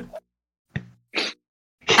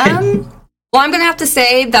 Well, I'm gonna have to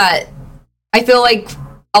say that I feel like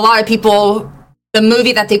a lot of people, the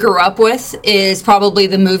movie that they grew up with is probably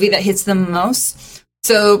the movie that hits them most.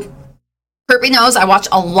 So Kirby knows I watch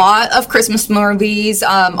a lot of Christmas movies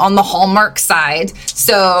on the Hallmark side,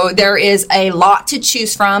 so there is a lot to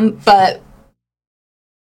choose from. But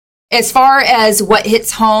as far as what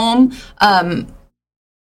hits home,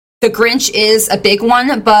 The Grinch is a big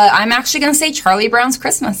one, but I'm actually going to say Charlie Brown's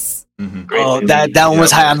Christmas. Mm-hmm. Oh, that one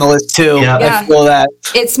was high on the list too. Yeah. I feel that.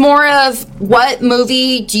 It's more of what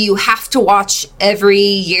movie do you have to watch every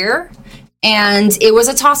year? And it was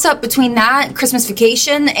a toss-up between that, Christmas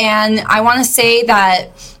Vacation, and I want to say that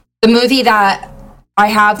the movie that I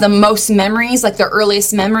have the most memories, like the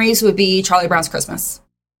earliest memories, would be Charlie Brown's Christmas.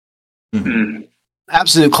 Mm-hmm.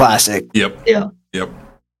 Absolute classic. Yep. Yeah. Yep.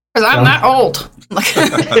 Because I'm not old. Like,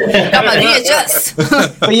 I'm a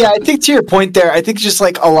VHS. But yeah, I think to your point there, I think just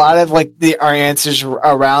like a lot of like our answers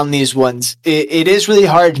around these ones, it is really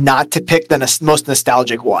hard not to pick the most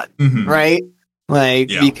nostalgic one, right? Like,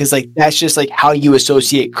 because like that's just like how you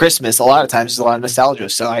associate Christmas. A lot of times, there's a lot of nostalgia.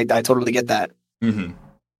 So I totally get that. Mm-hmm.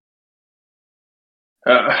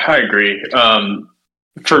 I agree.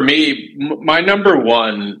 For me, my number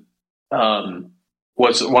one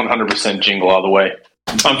was 100% Jingle All the Way.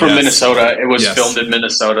 I'm from Minnesota. It was filmed in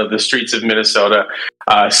Minnesota, the streets of Minnesota.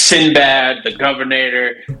 Sinbad, the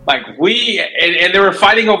Governor, like and they were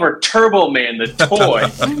fighting over Turbo Man, the toy,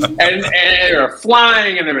 and they were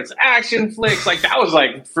flying, and there was action flicks. Like that was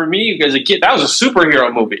like for me as a kid, that was a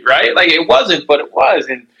superhero movie, right? Like it wasn't, but it was,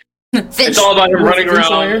 and it's all about him running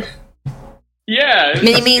around. Yeah,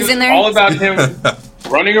 Mini-Me's in there. All about him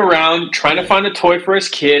running around trying to find a toy for his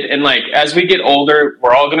kid, and like as we get older,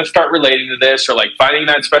 we're all going to start relating to this, or like finding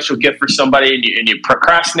that special gift for somebody, and you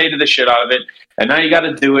procrastinated the shit out of it, and now you got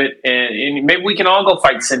to do it, and maybe we can all go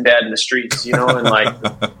fight Sinbad in the streets, and like,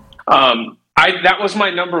 that was my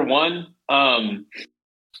number one.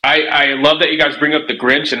 I love that you guys bring up the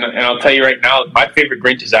Grinch, and I'll tell you right now, my favorite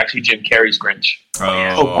Grinch is actually Jim Carrey's Grinch.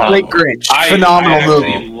 Great Grinch. Phenomenal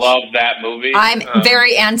movie. I love that movie. I'm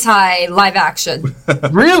very anti live action.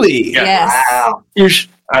 Really? Yeah. Yes.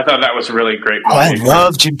 Wow. I thought that was a really great movie. Oh, I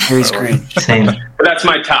love Jim Carrey's Grinch. Same. But that's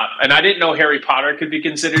my top. And I didn't know Harry Potter could be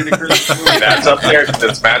considered a Christmas movie. That's up there because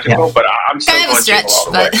it's magical, but I'm still kind of a stretch,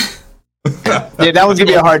 but yeah, that one's going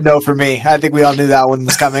to be a hard no for me. I think we all knew that one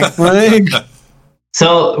was coming.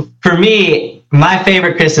 So for me, my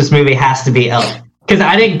favorite Christmas movie has to be Elf. Because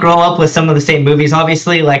I didn't grow up with some of the same movies,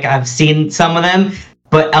 obviously. Like, I've seen some of them.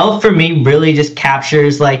 But Elf, for me, really just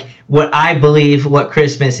captures, like, what I believe what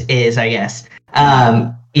Christmas is, I guess.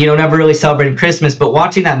 Never really celebrating Christmas, but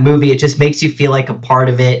watching that movie, it just makes you feel like a part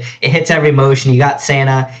of it. It hits every emotion. You got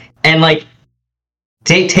Santa. And, like,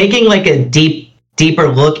 taking, like, a deeper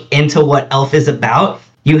look into what Elf is about,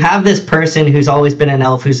 you have this person who's always been an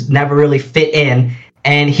elf, who's never really fit in,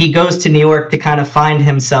 and he goes to New York to kind of find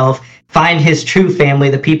himself, find his true family,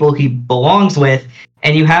 the people he belongs with,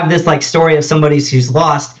 and you have this like story of somebody who's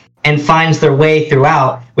lost and finds their way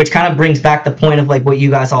throughout, which kind of brings back the point of like what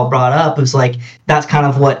you guys all brought up, is like that's kind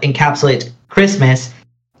of what encapsulates Christmas.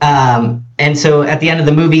 And so at the end of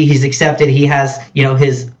the movie, he's accepted. He has,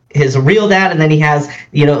 his real dad, and then he has,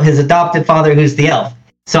 his adopted father, who's the elf.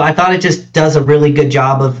 So I thought it just does a really good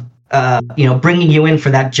job of, bringing you in for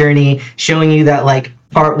that journey, showing you that like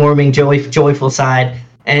heartwarming, joyful side.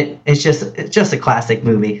 And it's just a classic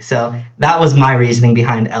movie. So that was my reasoning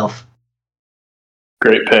behind Elf.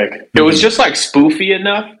 Great pick. It was just like spoofy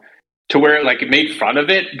enough to where like it made fun of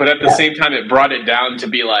it, but at the same time it brought it down to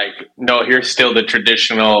be like, no, here's still the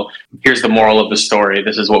traditional, here's the moral of the story.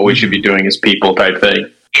 This is what we should be doing as people type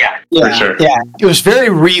thing. Yeah, for sure. Yeah, it was very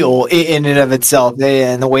real in and of itself,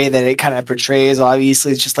 and the way that it kind of portrays.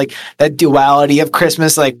 Obviously, it's just like that duality of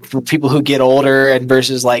Christmas, like for people who get older and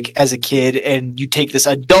versus like as a kid, and you take this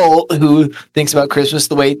adult who thinks about Christmas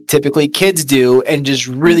the way typically kids do, and just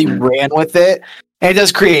really ran with it. And it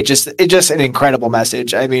does create just an incredible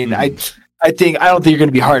message. I mean, I don't think you're going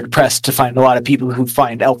to be hard pressed to find a lot of people who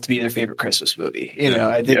find Elf to be their favorite Christmas movie.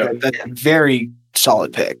 I think that's a very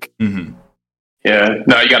soled pick. Mm-hmm. Yeah,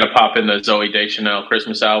 now you got to pop in the Zoe Deschanel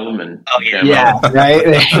Christmas album, and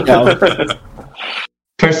right.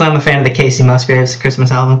 Personally, I'm a fan of the Casey Musgraves Christmas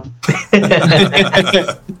album.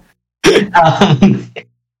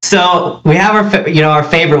 So we have our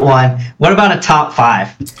favorite one. What about a top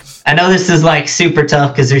 5? I know this is like super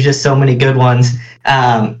tough because there's just so many good ones.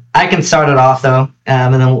 I can start it off though,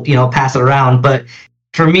 and then pass it around. But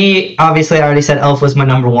for me, obviously, I already said Elf was my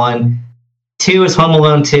number 1. 2 is Home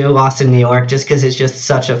Alone 2, Lost in New York, just because it's just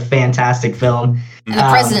such a fantastic film. And the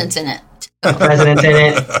president's in it. The president's in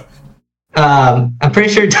it. I'm pretty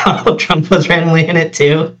sure Donald Trump was randomly in it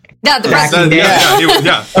too. Yeah, the president. Yeah.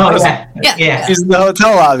 He's in the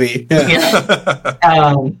hotel lobby.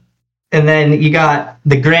 And then you got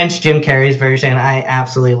The Grinch, Jim Carrey's version. I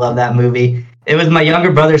absolutely love that movie. It was my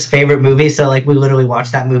younger brother's favorite movie, so like we literally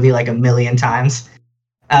watched that movie like a million times.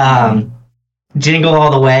 Jingle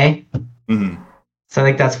All the Way. Mm-hmm. So I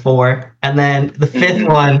think that's 4. And then the 5th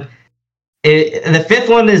one, the 5th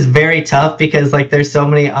one is very tough because like there's so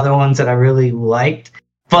many other ones that I really liked,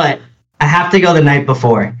 but I have to go The Night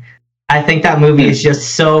Before. I think that movie is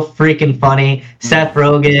just so freaking funny. Seth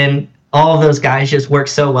Rogen, all of those guys just work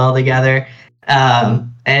so well together.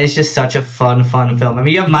 And it's just such a fun film. I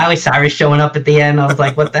mean, you have Miley Cyrus showing up at the end. I was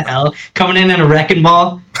like, what the hell? Coming in a wrecking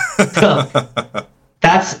ball. So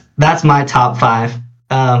that's my top 5.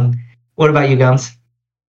 What about you, Gums?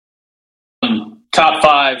 Top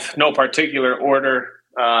 5, no particular order.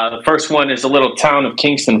 The first one is the little town of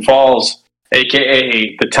Kingston Falls,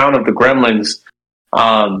 a.k.a. the town of the Gremlins.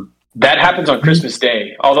 That happens on Christmas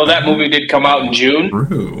Day. Although that movie did come out in June.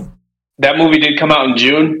 True. That movie did come out in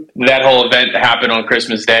June. That whole event happened on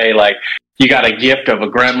Christmas Day. Like, you got a gift of a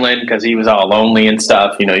gremlin because he was all lonely and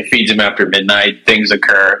stuff. He feeds him after midnight. Things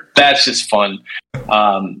occur. That's just fun.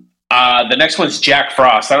 The next one's Jack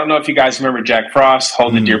Frost. I don't know if you guys remember Jack Frost,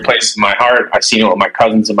 Hold It Dear Place in My Heart. I've seen it with my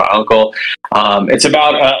cousins and my uncle. It's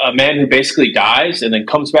about a man who basically dies and then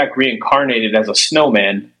comes back reincarnated as a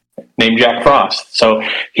snowman named Jack Frost. So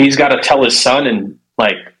he's got to tell his son and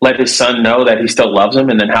let his son know that he still loves him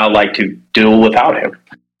and then how to do without him.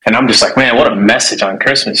 And I'm just like, man, what a message on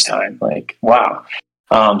Christmas time. Wow.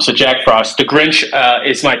 So Jack Frost. The Grinch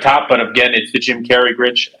is my top, but again, it's the Jim Carrey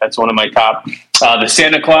Grinch. That's one of my top. The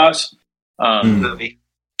Santa Claus movie.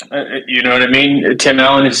 You know what I mean? Tim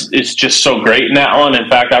Allen is just so great in that one. In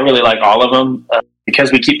fact, I really like all of them.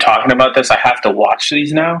 Because we keep talking about this, I have to watch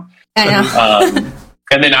these now. I know.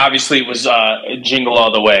 And then obviously it was Jingle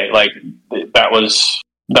All the Way. That was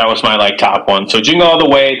my top one. So Jingle All the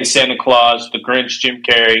Way, the Santa Claus, the Grinch, Jim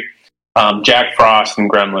Carrey, Jack Frost,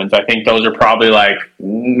 and Gremlins. I think those are probably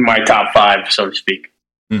my top 5, so to speak.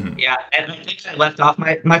 Mm-hmm. Yeah, and I think I left off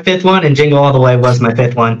my 5th one, and Jingle All the Way was my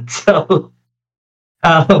 5th one. So,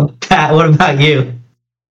 Pat, what about you?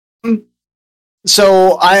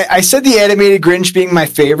 So I said the animated Grinch being my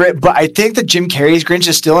favorite, but I think that Jim Carrey's Grinch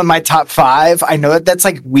is still in my top 5. I know that's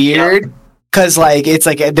weird because it's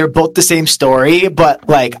they're both the same story, but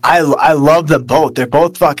I love them both. They're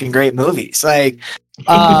both fucking great movies. I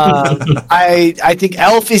think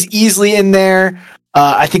Elf is easily in there.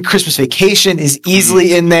 I think Christmas Vacation is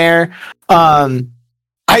easily in there.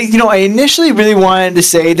 I initially really wanted to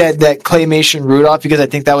say that Claymation Rudolph because I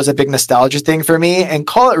think that was a big nostalgia thing for me and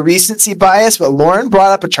call it recency bias, but Lauren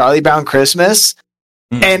brought up A Charlie Brown Christmas.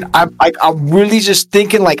 And I'm really just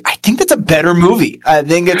thinking I think that's a better movie. I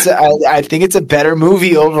think it's a better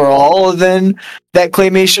movie overall than that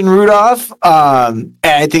Claymation Rudolph. And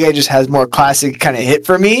I think it just has more classic kind of hit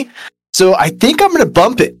for me. So I think I'm going to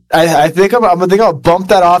bump it. I think I'll bump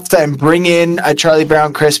that off and bring in A Charlie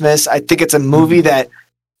Brown Christmas. I think it's a movie that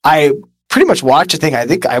I pretty much watch a thing. I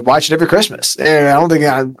think I watch it every Christmas, and I don't think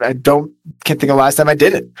can't think of the last time I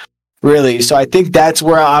did it, really. So I think that's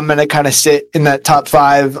where I'm going to kind of sit in that top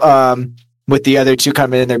 5, with the other 2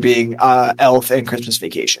 coming in there being Elf and Christmas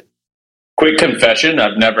Vacation. Quick confession,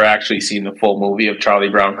 I've never actually seen the full movie of Charlie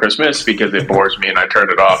Brown Christmas because it bores me and I turn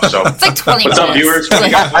it off. So it's like 20 what's up, viewers? What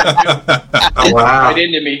you guys Wow. Right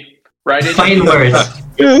into me. Right into Plain me. words.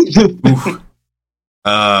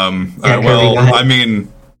 Well, I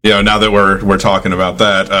mean, now that we're talking about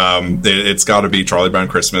that, it's got to be Charlie Brown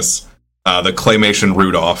Christmas, the claymation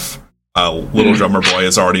Rudolph, Little Drummer Boy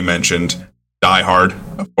is already mentioned, Die Hard,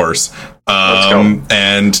 of course,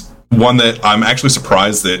 and one that I'm actually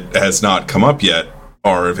surprised that has not come up yet,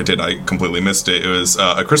 or if it did, I completely missed it. It was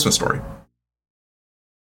A Christmas Story.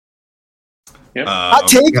 Yep. Hot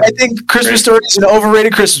take. I think Christmas Story is an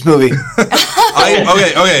overrated Christmas movie.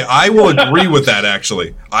 I will agree with that,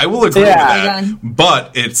 actually. I will agree with that,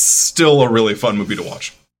 but it's still a really fun movie to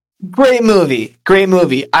watch. Great movie.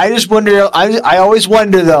 I just wonder, I always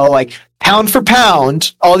wonder, though, like, pound for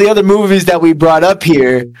pound, all the other movies that we brought up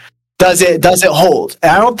here, does it hold?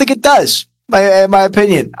 And I don't think it does, in my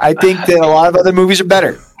opinion. I think that a lot of other movies are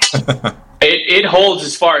better. It holds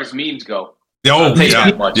as far as memes go. Oh, yeah.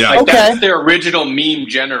 Like, that's their original meme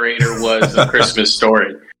generator was A Christmas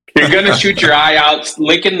Story. You're gonna shoot your eye out,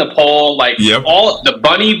 licking the pole, like all the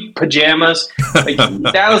bunny pajamas. Like,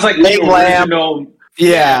 that was like Leg the original. lamp.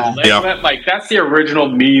 Yeah. Like that's the original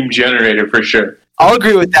meme generator for sure. I'll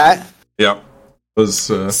agree with that. Yeah.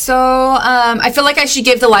 So I feel like I should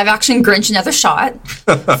give the live action Grinch another shot.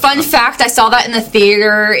 Fun fact, I saw that in the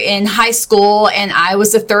theater in high school, and I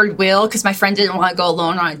was the third wheel because my friend didn't want to go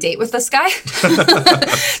alone on a date with this guy.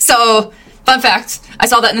 So fun fact, I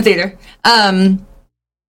saw that in the theater. I'm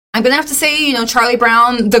gonna have to say, Charlie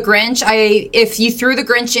Brown, the Grinch. If you threw the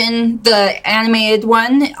Grinch in the animated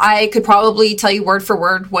one, I could probably tell you word for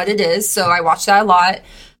word what it is. So I watched that a lot.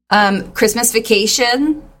 Christmas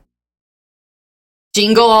Vacation,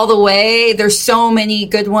 Jingle All the Way. There's so many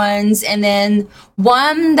good ones. And then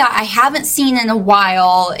one that I haven't seen in a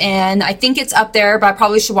while, and I think it's up there, but I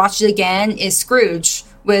probably should watch it again, is Scrooge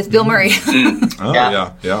with Bill Murray. Oh,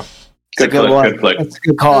 yeah. Good flick. That's a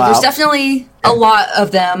good call out. There's definitely a lot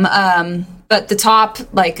of them. But the top,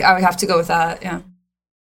 I would have to go with that. Yeah.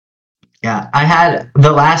 Yeah, I had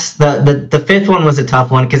the fifth one was a tough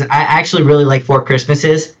one because I actually really like Four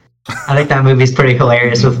Christmases. I think that movie's pretty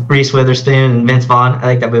hilarious with Reese Witherspoon and Vince Vaughn. I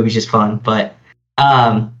think that movie's just fun. But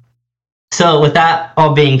so with that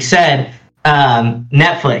all being said,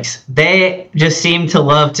 Netflix, they just seem to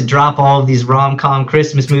love to drop all of these rom-com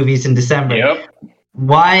Christmas movies in December. Yep.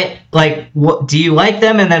 Why, what do you like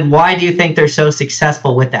them? And then why do you think they're so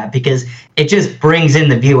successful with that? Because it just brings in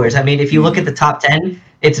the viewers. I mean, if you look at the top 10,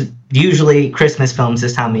 it's usually Christmas films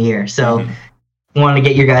this time of year. So I want to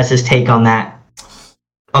get your guys' take on that.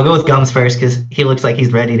 I'll go with Gums first because he looks like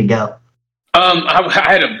he's ready to go. I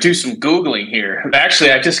had to do some Googling here.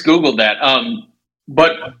 Actually, I just Googled that.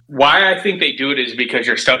 But why I think they do it is because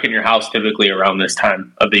you're stuck in your house typically around this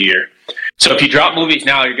time of the year. So if you drop movies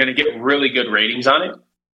now, you're going to get really good ratings on it.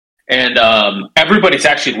 And everybody's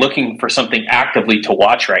actually looking for something actively to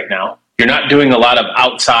watch right now. You're not doing a lot of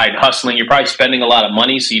outside hustling. You're probably spending a lot of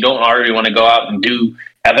money, so you don't already want to go out and do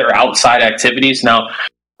other outside activities. Now,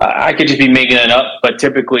 I could just be making it up, but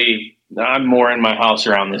typically I'm more in my house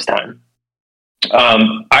around this time.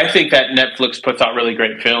 I think that Netflix puts out really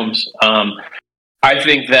great films. I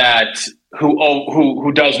think that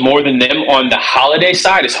who does more than them on the holiday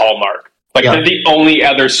side is Hallmark. They're the only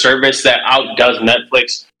other service that outdoes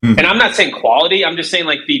Netflix. And I'm not saying quality. I'm just saying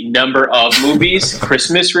the number of movies,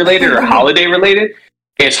 Christmas related or holiday related,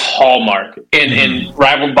 is Hallmark and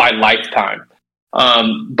rivaled by Lifetime.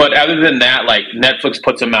 But other than that, Netflix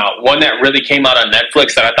puts them out. One that really came out on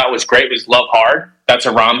Netflix that I thought was great was Love Hard. That's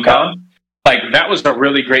a rom-com. That was a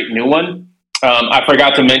really great new one. I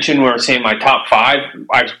forgot to mention when we were saying my top 5.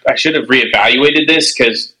 I should have reevaluated this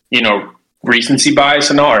because, recency bias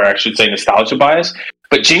and all, or I should say nostalgia bias.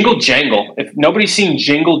 But Jingle Jangle, if nobody's seen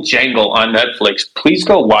Jingle Jangle on Netflix, please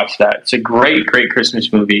go watch that. It's a great, great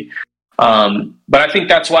Christmas movie. But I think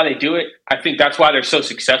that's why they do it. I think that's why they're so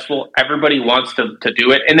successful. Everybody wants to do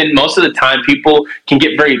it. And then most of the time, people can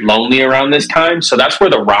get very lonely around this time. So that's where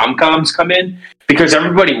the rom-coms come in. Because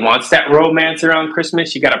everybody wants that romance around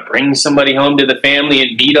Christmas. You got to bring somebody home to the family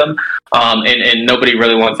and meet them. And nobody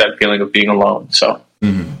really wants that feeling of being alone. So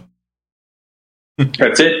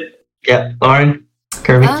that's it. Yeah. Lauren?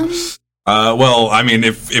 Kirby? Well, I mean,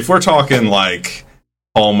 if we're talking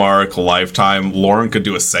Hallmark, Lifetime, Lauren could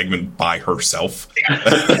do a segment by herself.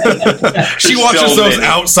 She watches those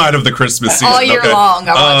outside of the Christmas season. All year long,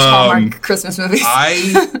 I watch Hallmark Christmas movies.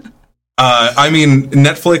 I mean,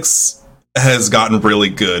 Netflix has gotten really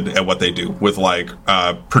good at what they do with like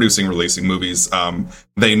producing, releasing movies.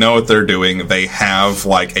 They know what they're doing. They have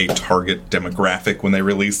like a target demographic when they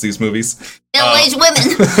release these movies. Middle-aged women.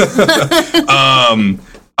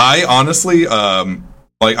 I honestly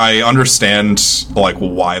like I understand like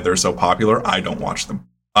why they're so popular. I don't watch them.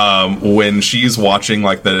 When she's watching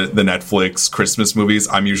like the Netflix Christmas movies,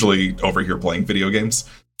 I'm usually over here playing video games.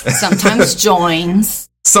 Sometimes joins.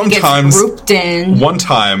 Sometimes grouped in. One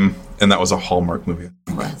time, and that was a Hallmark movie.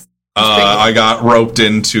 I got roped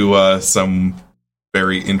into some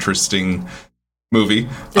very interesting movie.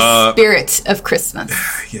 The Spirit of Christmas.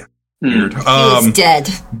 Yeah. Weird. He was dead.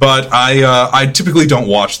 But I typically don't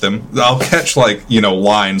watch them. I'll catch like,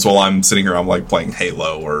 lines while I'm sitting here. I'm like playing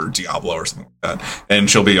Halo or Diablo or something like that. And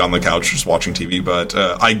she'll be on the couch just watching TV. But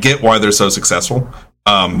I get why they're so successful.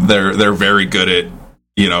 They're very good at,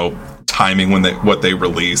 timing what they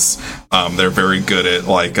release. They're very good at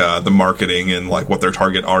like the marketing and like what their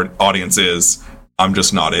target audience is. I'm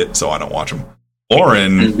just not it, so I don't watch them.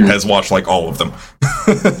 Lauren has watched like all of them.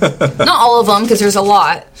 Not all of them, because there's a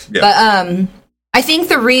lot. Yeah. But I think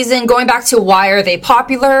the reason, going back to why are they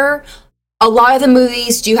popular, a lot of the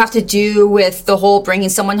movies do have to do with the whole bringing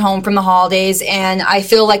someone home from the holidays. And I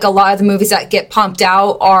feel like a lot of the movies that get pumped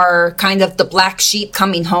out are kind of the black sheep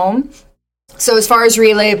coming home. So as far as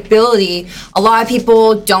relatability, a lot of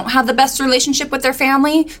people don't have the best relationship with their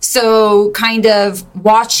family. So kind of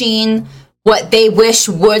watching what they wish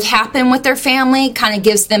would happen with their family kind of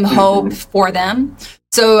gives them hope for them.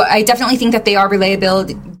 So I definitely think that they are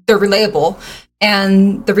they're relatable,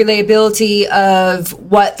 and the relatability of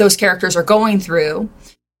what those characters are going through.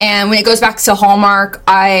 And when it goes back to Hallmark,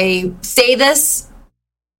 I say this,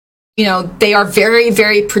 they are very,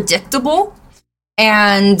 very predictable,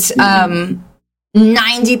 and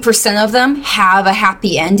 90% of them have a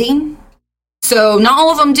happy ending. So not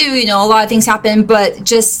all of them do, a lot of things happen, but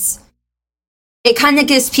just it kind of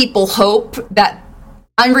gives people hope, that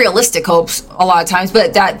unrealistic hopes a lot of times,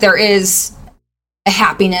 but that there is a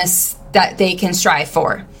happiness that they can strive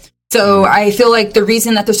for. So I feel like the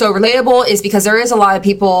reason that they're so relatable is because there is a lot of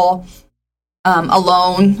people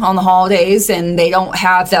alone on the holidays, and they don't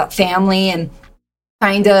have that family, and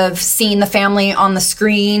kind of seeing the family on the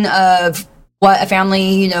screen of what a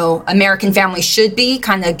family, American family should be,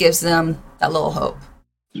 kind of gives them that little hope.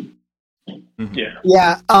 Yeah.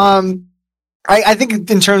 Yeah. I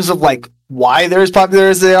think in terms of like why they're as popular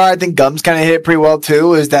as they are, I think Gums kind of hit it pretty well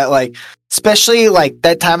too. Is that like, especially like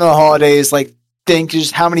that time of the holidays, like think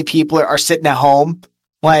just how many people are sitting at home,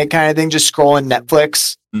 like kind of thing, just scrolling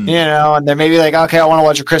Netflix, and they're maybe like, okay, I want to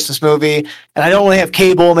watch a Christmas movie, and I don't really have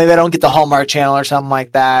cable. Maybe I don't get the Hallmark Channel or something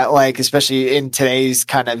like that. Like, especially in today's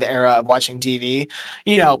kind of era of watching TV,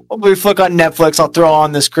 we flick on Netflix, I'll throw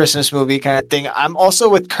on this Christmas movie kind of thing. I'm also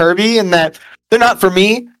with Kirby in that they're not for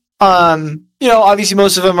me. Obviously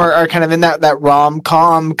most of them are kind of in that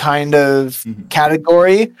rom-com kind of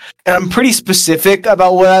category. And I'm pretty specific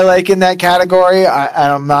about what I like in that category.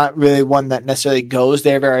 I'm not really one that necessarily goes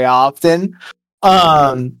there very often.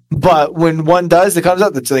 But when one does, it comes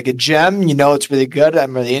up, it's like a gem, it's really good.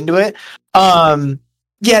 I'm really into it.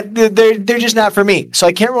 Yeah, they're just not for me. So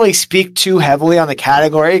I can't really speak too heavily on the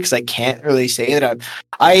category because I can't really say that.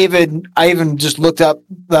 I even just looked up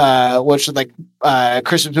Christmas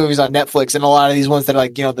movies on Netflix, and a lot of these ones that are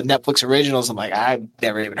like the Netflix originals. I'm like, I've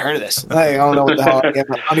never even heard of this. Like, I don't know what the hell. I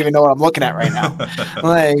don't even know what I'm looking at right now.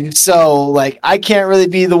 I can't really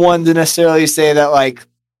be the one to necessarily say that I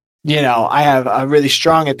have a really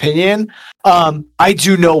strong opinion. I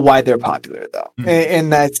do know why they're popular though.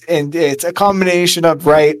 And it's a combination of,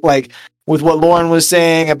 with what Lauren was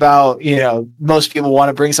saying about, most people want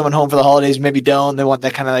to bring someone home for the holidays, maybe don't. They want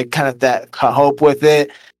that kind of that hope with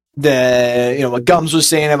it. What Gums was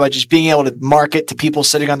saying about just being able to market to people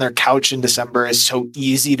sitting on their couch in December is so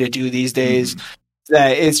easy to do these days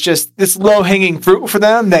that it's just this low hanging fruit for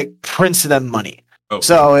them that prints them money.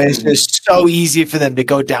 So it's just so easy for them to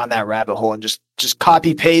go down that rabbit hole and just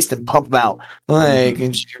copy paste and pump them out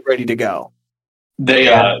and just get ready to go.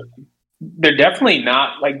 They're definitely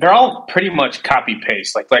not they're all pretty much copy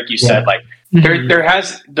paste. Like you said, there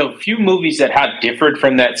has the few movies that have differed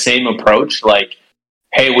from that same approach. Like,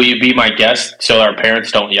 hey, will you be my guest so our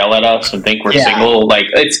parents don't yell at us and think we're single? Like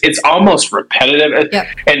it's almost repetitive. Yep.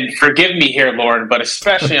 And forgive me here, Lauren, but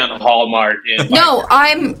especially on Hallmark.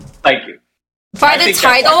 I'm by the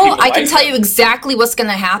title, I can tell you exactly what's going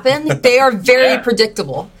to happen. They are very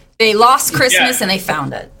predictable. They lost Christmas and they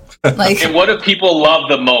found it. Like, and what do people love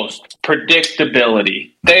the most?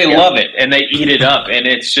 Predictability. They love it and they eat it up, and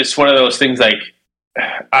it's just one of those things. Like,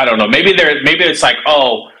 I don't know. Maybe it's like,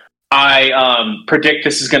 oh, I predict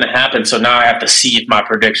this is going to happen, so now I have to see if my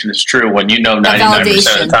prediction is true. When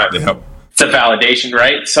 99% of the time, it's a validation,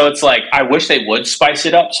 right? So it's like, I wish they would spice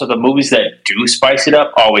it up. So the movies that do spice it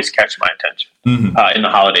up always catch my attention in the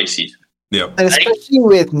holiday season. Yeah, and especially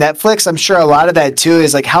with Netflix, I'm sure a lot of that too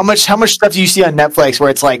is like how much stuff do you see on Netflix where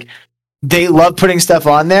it's like they love putting stuff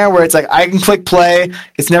on there where it's like I can click play,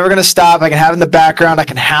 it's never going to stop, I can have it in the background, I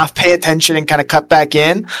can half pay attention and kind of cut back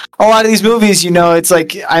in. A lot of these movies, it's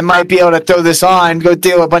like I might be able to throw this on, go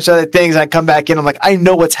do a bunch of other things, and I come back in, I'm like, I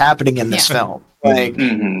know what's happening in this film. Like,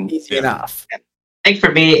 easy enough. I think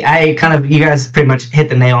for me, you guys pretty much hit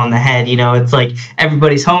the nail on the head. It's like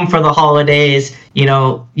everybody's home for the holidays.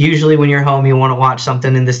 Usually when you're home, you want to watch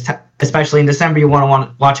something especially in December, you want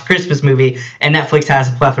to watch a Christmas movie, and Netflix has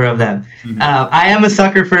a plethora of them. I am a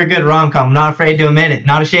sucker for a good rom-com. I'm not afraid to admit it.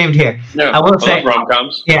 Not ashamed here. No, I will say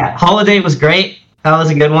rom-coms. Yeah, Holiday was great. That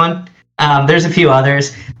was a good one. There's a few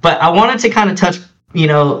others, but I wanted to kind of throw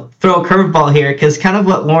a curveball here, because kind of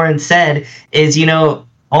what Lauren said is,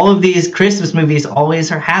 all of these Christmas movies always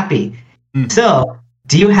are happy. So,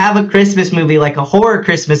 do you have a Christmas movie, like a horror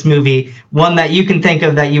Christmas movie, one that you can think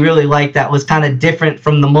of that you really like that was kind of different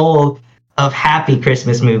from the mold of happy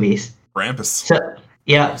Christmas movies? Krampus. So,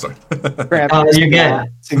 yeah. Sorry. Krampus, you're good. Yeah,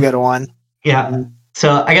 it's a good one. Yeah.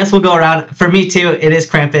 So I guess we'll go around. For me too, it is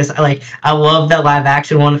Krampus. I love that live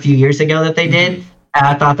action one a few years ago that they did.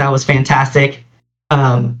 I thought that was fantastic.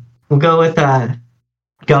 We'll go with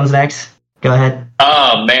Gums next. Go ahead.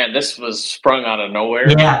 Oh man, this was sprung out of nowhere.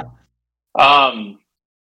 Yeah.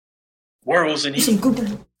 Werewolves in Heat.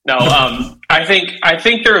 No, I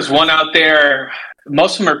think there's one out there.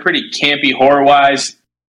 Most of them are pretty campy horror wise.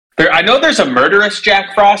 I know there's a murderous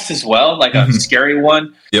Jack Frost as well, like a scary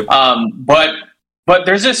one. Yep. But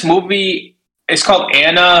there's this movie. It's called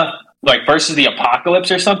Anna, versus the Apocalypse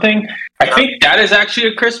or something. I think that is actually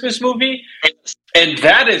a Christmas movie, and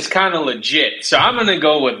that is kind of legit. So I'm gonna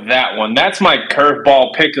go with that one. That's my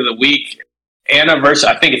curveball pick of the week. I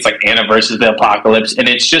think it's like Anna versus the Apocalypse, and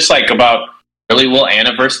it's just like about really will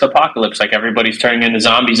Anna versus the Apocalypse. Like everybody's turning into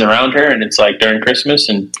zombies around her, and it's like during Christmas,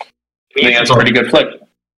 and I think that's a pretty good flick.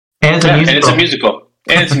 And it's a musical.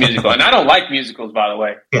 And it's a musical. And I don't like musicals, by the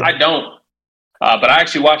way. Yeah. I don't. But I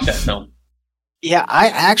actually watched that film. Yeah,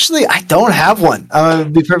 I don't have one. I'm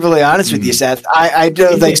going to be perfectly honest with you, Seth. I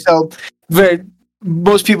don't think so.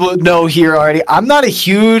 Most people know here already, I'm not a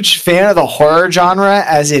huge fan of the horror genre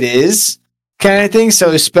as it is kind of thing.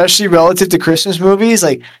 So especially relative to Christmas movies,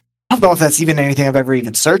 I don't know if that's even anything I've ever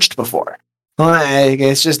even searched before.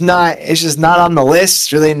 It's just not on the list.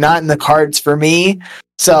 It's really not in the cards for me.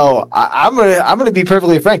 So I'm gonna be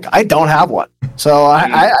perfectly frank. I don't have one. So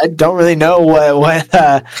I don't really know what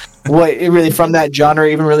it really from that genre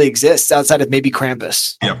even really exists outside of maybe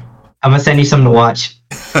Krampus. Yep. I'm gonna send you something to watch.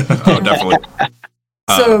 Oh, definitely.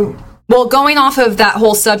 Going off of that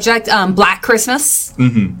whole subject, Black Christmas.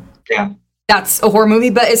 Yeah. That's a horror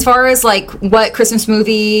movie, but as far as what Christmas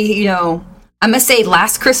movie, I'm gonna say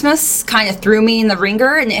Last Christmas kind of threw me in the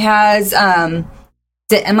ringer, and it has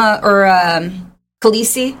Emma or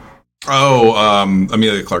Khaleesi. Oh,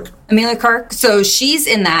 Emilia Clarke. Emilia Clarke. So she's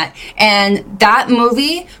in that, and that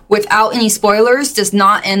movie, without any spoilers, does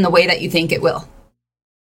not end the way that you think it will.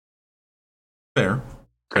 Fair.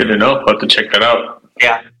 Good to know. I'll have to check that out.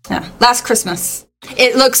 Yeah. Last Christmas.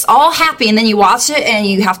 It looks all happy, and then you watch it, and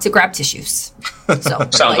you have to grab tissues. So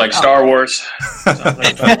sounds like Star Wars.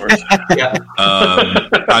 Yeah.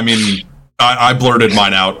 I blurted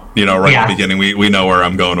mine out, right at the beginning. We know where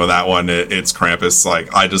I'm going with that one. It's Krampus.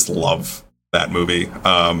 I just love that movie.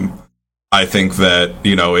 I think that,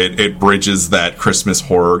 it bridges that Christmas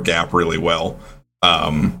horror gap really well.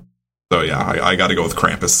 So yeah, I got to go with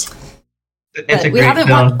Krampus. It's a great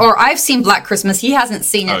film. Or I've seen Black Christmas. He hasn't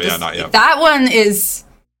seen it. Oh yeah, not yet. That one is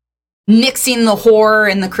mixing the horror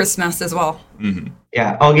and the Christmas as well. Mm-hmm.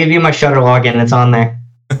 Yeah, I'll give you my Shudder login. It's on there.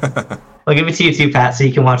 I'll give it to you too, Pat, so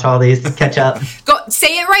you can watch all these to catch up. Go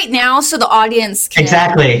say it right now so the audience can.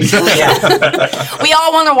 Exactly. Yeah. We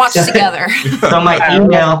all want to watch together. So my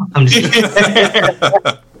email. I'm just.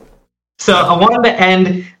 So I wanted to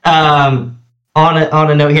end on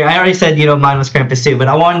a note here. I already said mine was Krampus too, but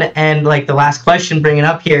I wanted to end the last question. Bringing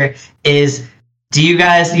up here is. Do you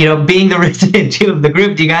guys, being the resident two of the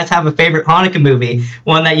group, do you guys have a favorite Hanukkah movie?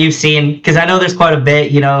 One that you've seen? Because I know there's quite a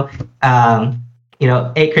bit, 8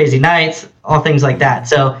 Crazy Nights, all things like that.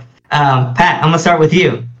 So, Pat, I'm going to start with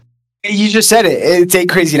you. You just said it. It's 8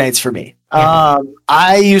 Crazy Nights for me.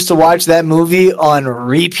 I used to watch that movie on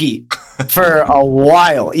repeat for a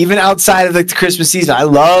while, even outside of the Christmas season. I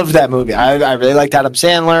love that movie. I really liked Adam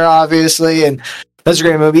Sandler, obviously, and that's a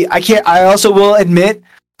great movie. I also will admit,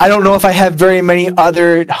 I don't know if I have very many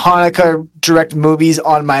other Hanukkah direct movies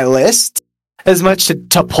on my list as much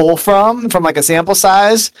to pull from like a sample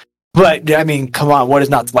size. But I mean, come on, what is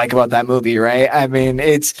not to like about that movie, right? I mean,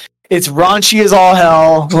 it's raunchy as all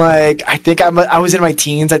hell. Like, I think I was in my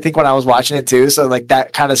teens, I think, when I was watching it too. So like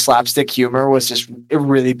that kind of slapstick humor was just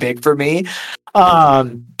really big for me. But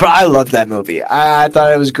I loved that movie. I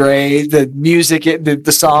thought it was great. The music,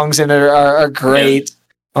 the songs in it are great.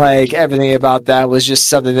 Like, everything about that was just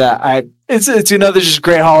something that it's another just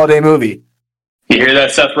great holiday movie. You hear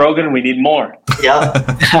that, Seth Rogen? We need more. Yeah.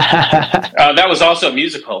 That was also a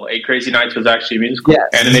musical. 8 Crazy Nights was actually a musical. Yes.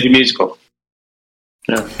 Animated musical.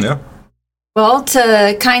 Yeah. Well,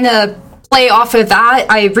 to kind of play off of that,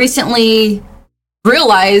 I recently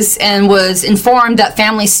realized and was informed that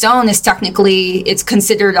Family Stone is it's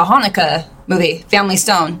considered a Hanukkah movie, Family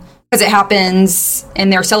Stone, because it happens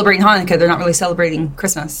and they're celebrating Hanukkah. They're not really celebrating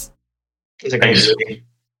Christmas. It's a great movie.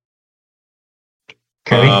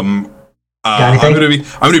 I'm gonna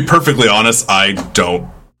be perfectly honest. 8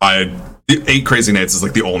 Crazy Nights is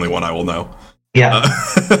like the only one I will know. Yeah.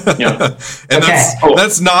 And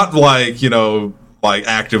that's not like, like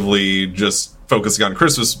actively just focusing on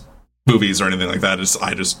Christmas movies or anything like that.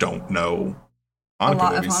 I just don't know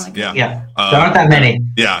Hanukkah movies. Of Hanukkah. Yeah. There aren't that many.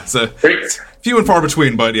 Yeah. So few and far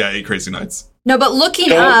between, but yeah, 8 Crazy Nights. No, but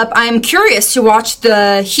looking up, I'm curious to watch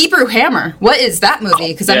the Hebrew Hammer. What is that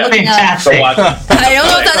movie? Because I'm looking up. I don't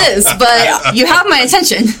know what that is, but you have my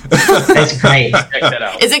attention. It's great. Check that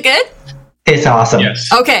out. Is it good? It's awesome. Yes.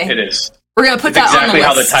 Okay. It is. We're going to put that on the list. Exactly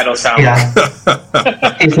how the title sounds.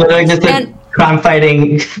 Yeah. It's literally just a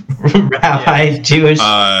crime-fighting rabbi, Jewish.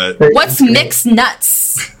 What's Mixed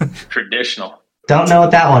Nuts? Traditional. Don't know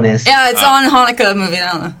what that one is. Yeah, it's on Hanukkah movie.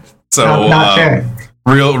 I don't know. So, not sure.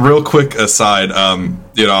 Real quick aside,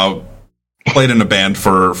 I played in a band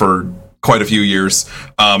for quite a few years,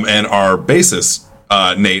 and our bassist,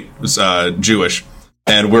 Nate, was Jewish.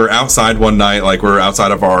 And we're outside one night, like we're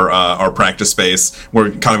outside of our practice space. We're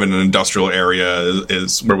kind of in an industrial area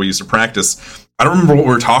is where we used to practice. I don't remember what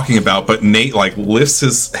we were talking about, but Nate like lifts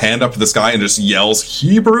his hand up to the sky and just yells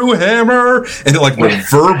Hebrew Hammer, and it like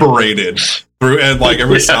reverberated through, and like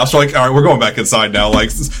everybody stops. We're like, all right, we're going back inside now. Like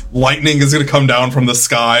lightning is going to come down from the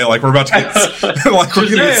sky. Like we're about to get like we're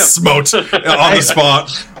going to get smote on the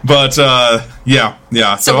spot. But yeah.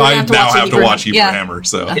 So I now have to watch Hebrew Hammer.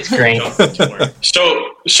 So it's great.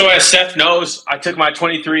 So as Seth knows, I took my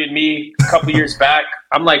 23andMe a couple years back.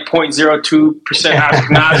 I'm like 0.02%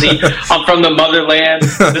 Ashkenazi. I'm from the motherland.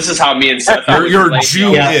 This is how me and Seth are. You're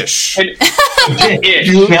Jewish.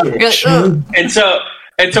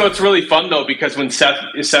 And so it's really fun though, because when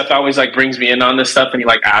Seth always like brings me in on this stuff and he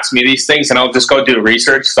like asks me these things, and I'll just go do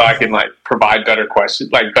research so I can like provide better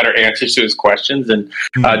questions, like better answers to his questions, and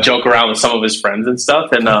joke around with some of his friends and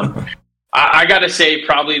stuff. And I gotta say,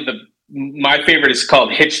 probably my favorite is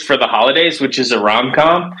called Hitched for the Holidays, which is a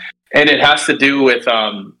rom-com, and it has to do with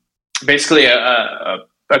basically a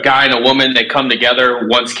guy and a woman. They come together.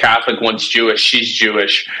 One's Catholic, one's Jewish. She's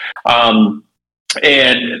Jewish.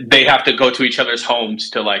 And they have to go to each other's homes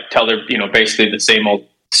to like tell their, basically the same old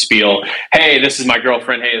spiel. Hey, this is my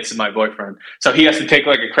girlfriend. Hey, this is my boyfriend. So he has to take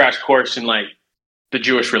like a crash course in like the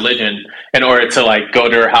Jewish religion in order to like go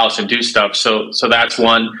to her house and do stuff. So that's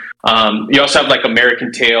one. You also have like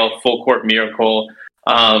American Tail, Full Court Miracle.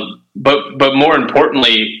 But more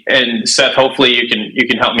importantly, and Seth, hopefully you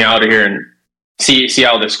can help me out here and see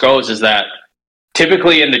how this goes, is that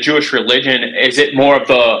typically in the Jewish religion, is it more of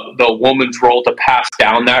the woman's role to pass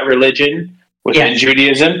down that religion within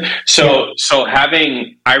Judaism? So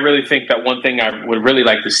I really think that one thing I would really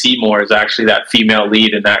like to see more is actually that female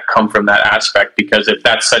lead and that come from that aspect, because if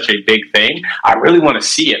that's such a big thing, I really want to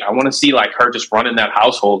see it. I want to see like her just running that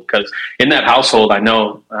household, because in that household, I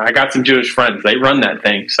know I got some Jewish friends. They run that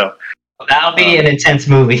thing. So that'll be an intense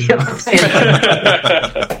movie.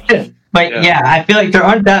 But yeah, I feel like there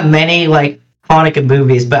aren't that many like Hanukkah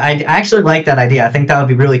movies, but I actually like that idea. I think that would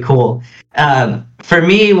be really cool. For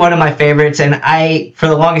me, one of my favorites, and for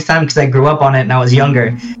the longest time, because I grew up on it and I was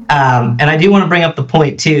younger, and I do want to bring up the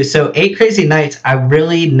point too. So 8 Crazy Nights, I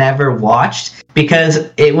really never watched, because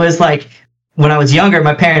it was like, when I was younger,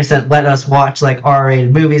 my parents didn't let us watch like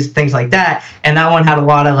R-rated movies, things like that, and that one had a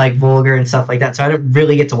lot of like vulgar and stuff like that, so I didn't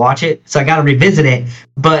really get to watch it, so I got to revisit it.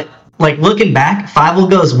 But like looking back, Fievel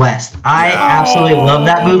Goes West, I absolutely love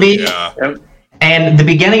that movie. And the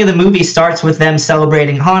beginning of the movie starts with them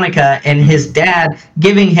celebrating Hanukkah and his dad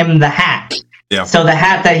giving him the hat. Yeah. So the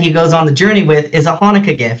hat that he goes on the journey with is a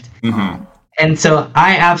Hanukkah gift. Mm-hmm. And so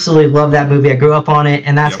I absolutely love that movie. I grew up on it,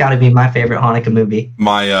 and that's got to be my favorite Hanukkah movie.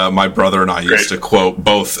 My brother and I used to quote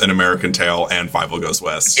both An American Tail and Five-O Goes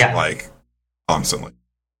West, like, constantly.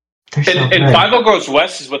 So and Five-O Goes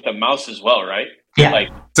West is with the mouse as well, right? Yeah. Like,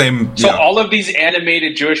 same. So all of these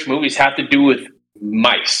animated Jewish movies have to do with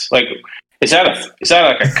mice. Like, is that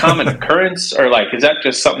like a common occurrence, or like is that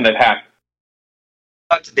just something that happened?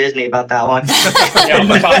 Talk to Disney about that one.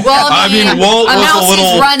 Well, I mean, Walt was a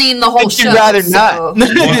little running the whole show. Rather not.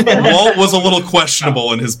 Walt was a little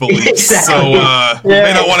questionable in his beliefs, Exactly. so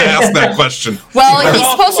may not want to ask that question. Well, he's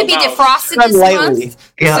supposed to be defrosted this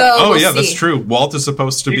month. Yeah. So That's true. Walt is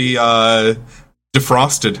supposed to be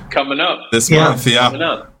defrosted Coming up this month. Yeah. Coming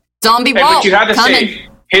up. Zombie Hey, Walt but you had to coming.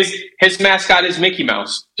 say his mascot is Mickey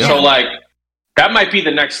Mouse. Yeah. So like that might be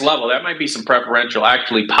the next level. That might be some preferential,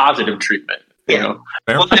 actually positive treatment. You know?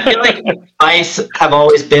 Well, I feel like mice have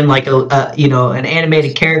always been like an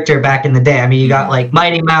animated character back in the day. I mean, you got like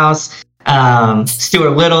Mighty Mouse,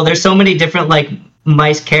 Stuart Little. There's so many different like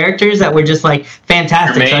mice characters that were just like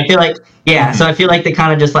fantastic. So I feel like so I feel like they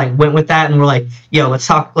kind of just like went with that and were like, yo,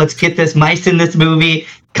 let's get this mice in this movie.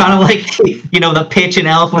 Kind of like the pitch in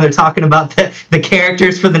Elf when they're talking about the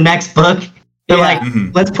characters for the next book. They're like,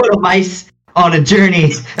 let's put a mice on a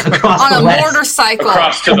journey across on the a west. motorcycle.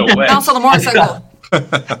 Across to the west. Bounce on the motorcycle.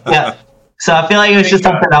 Yeah. So I feel like it was just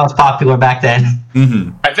something that was popular back then.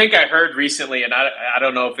 Mm-hmm. I think I heard recently, and I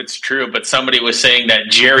don't know if it's true, but somebody was saying that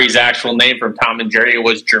Jerry's actual name from Tom and Jerry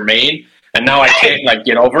was Jermaine, and now I can't like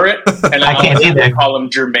get over it, and I can't either. call him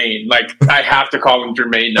Jermaine. Like I have to call him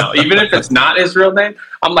Jermaine now, even if it's not his real name.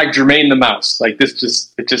 I'm like Jermaine the Mouse. Like it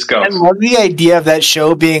just goes. I love the idea of that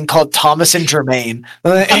show being called Thomas and Jermaine.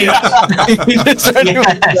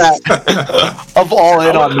 Of all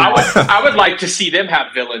in on that. I would like to see them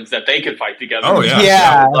have villains that they could fight together. Oh, yeah.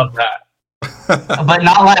 Yeah. I would love that. But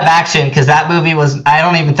not live action, because that movie was, I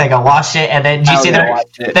don't even think I watched it. And then, did you see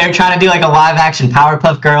they're trying to do like a live action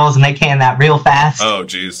Powerpuff Girls, and they canned that real fast. Oh,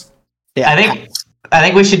 jeez. Yeah. I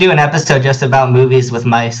think we should do an episode just about movies with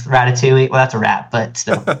mice. Ratatouille. Well, that's a rap, but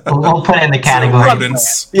still, we'll put it in the category.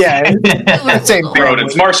 Rodents. Yeah. Same thing.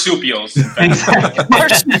 Rodents, marsupials. Exactly.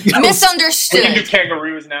 We can do Misunderstood.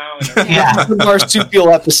 kangaroos now. And everything. Yeah.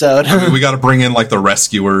 Marsupial episode. I mean, we got to bring in like the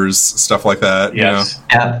rescuers, stuff like that. Yes.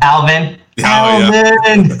 Yeah, Alvin.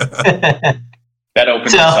 Alvin. That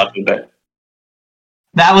opens us up a bit.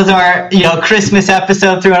 That was our Christmas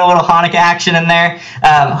episode. Threw in a little Hanukkah action in there.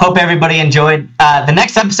 Hope everybody enjoyed. The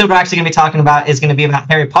next episode we're actually going to be talking about is going to be about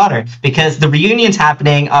Harry Potter, because the reunion's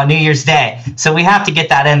happening on New Year's Day. So we have to get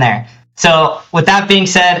that in there. So with that being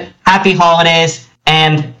said, happy holidays,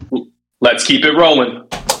 and let's keep it rolling.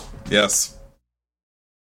 Yes.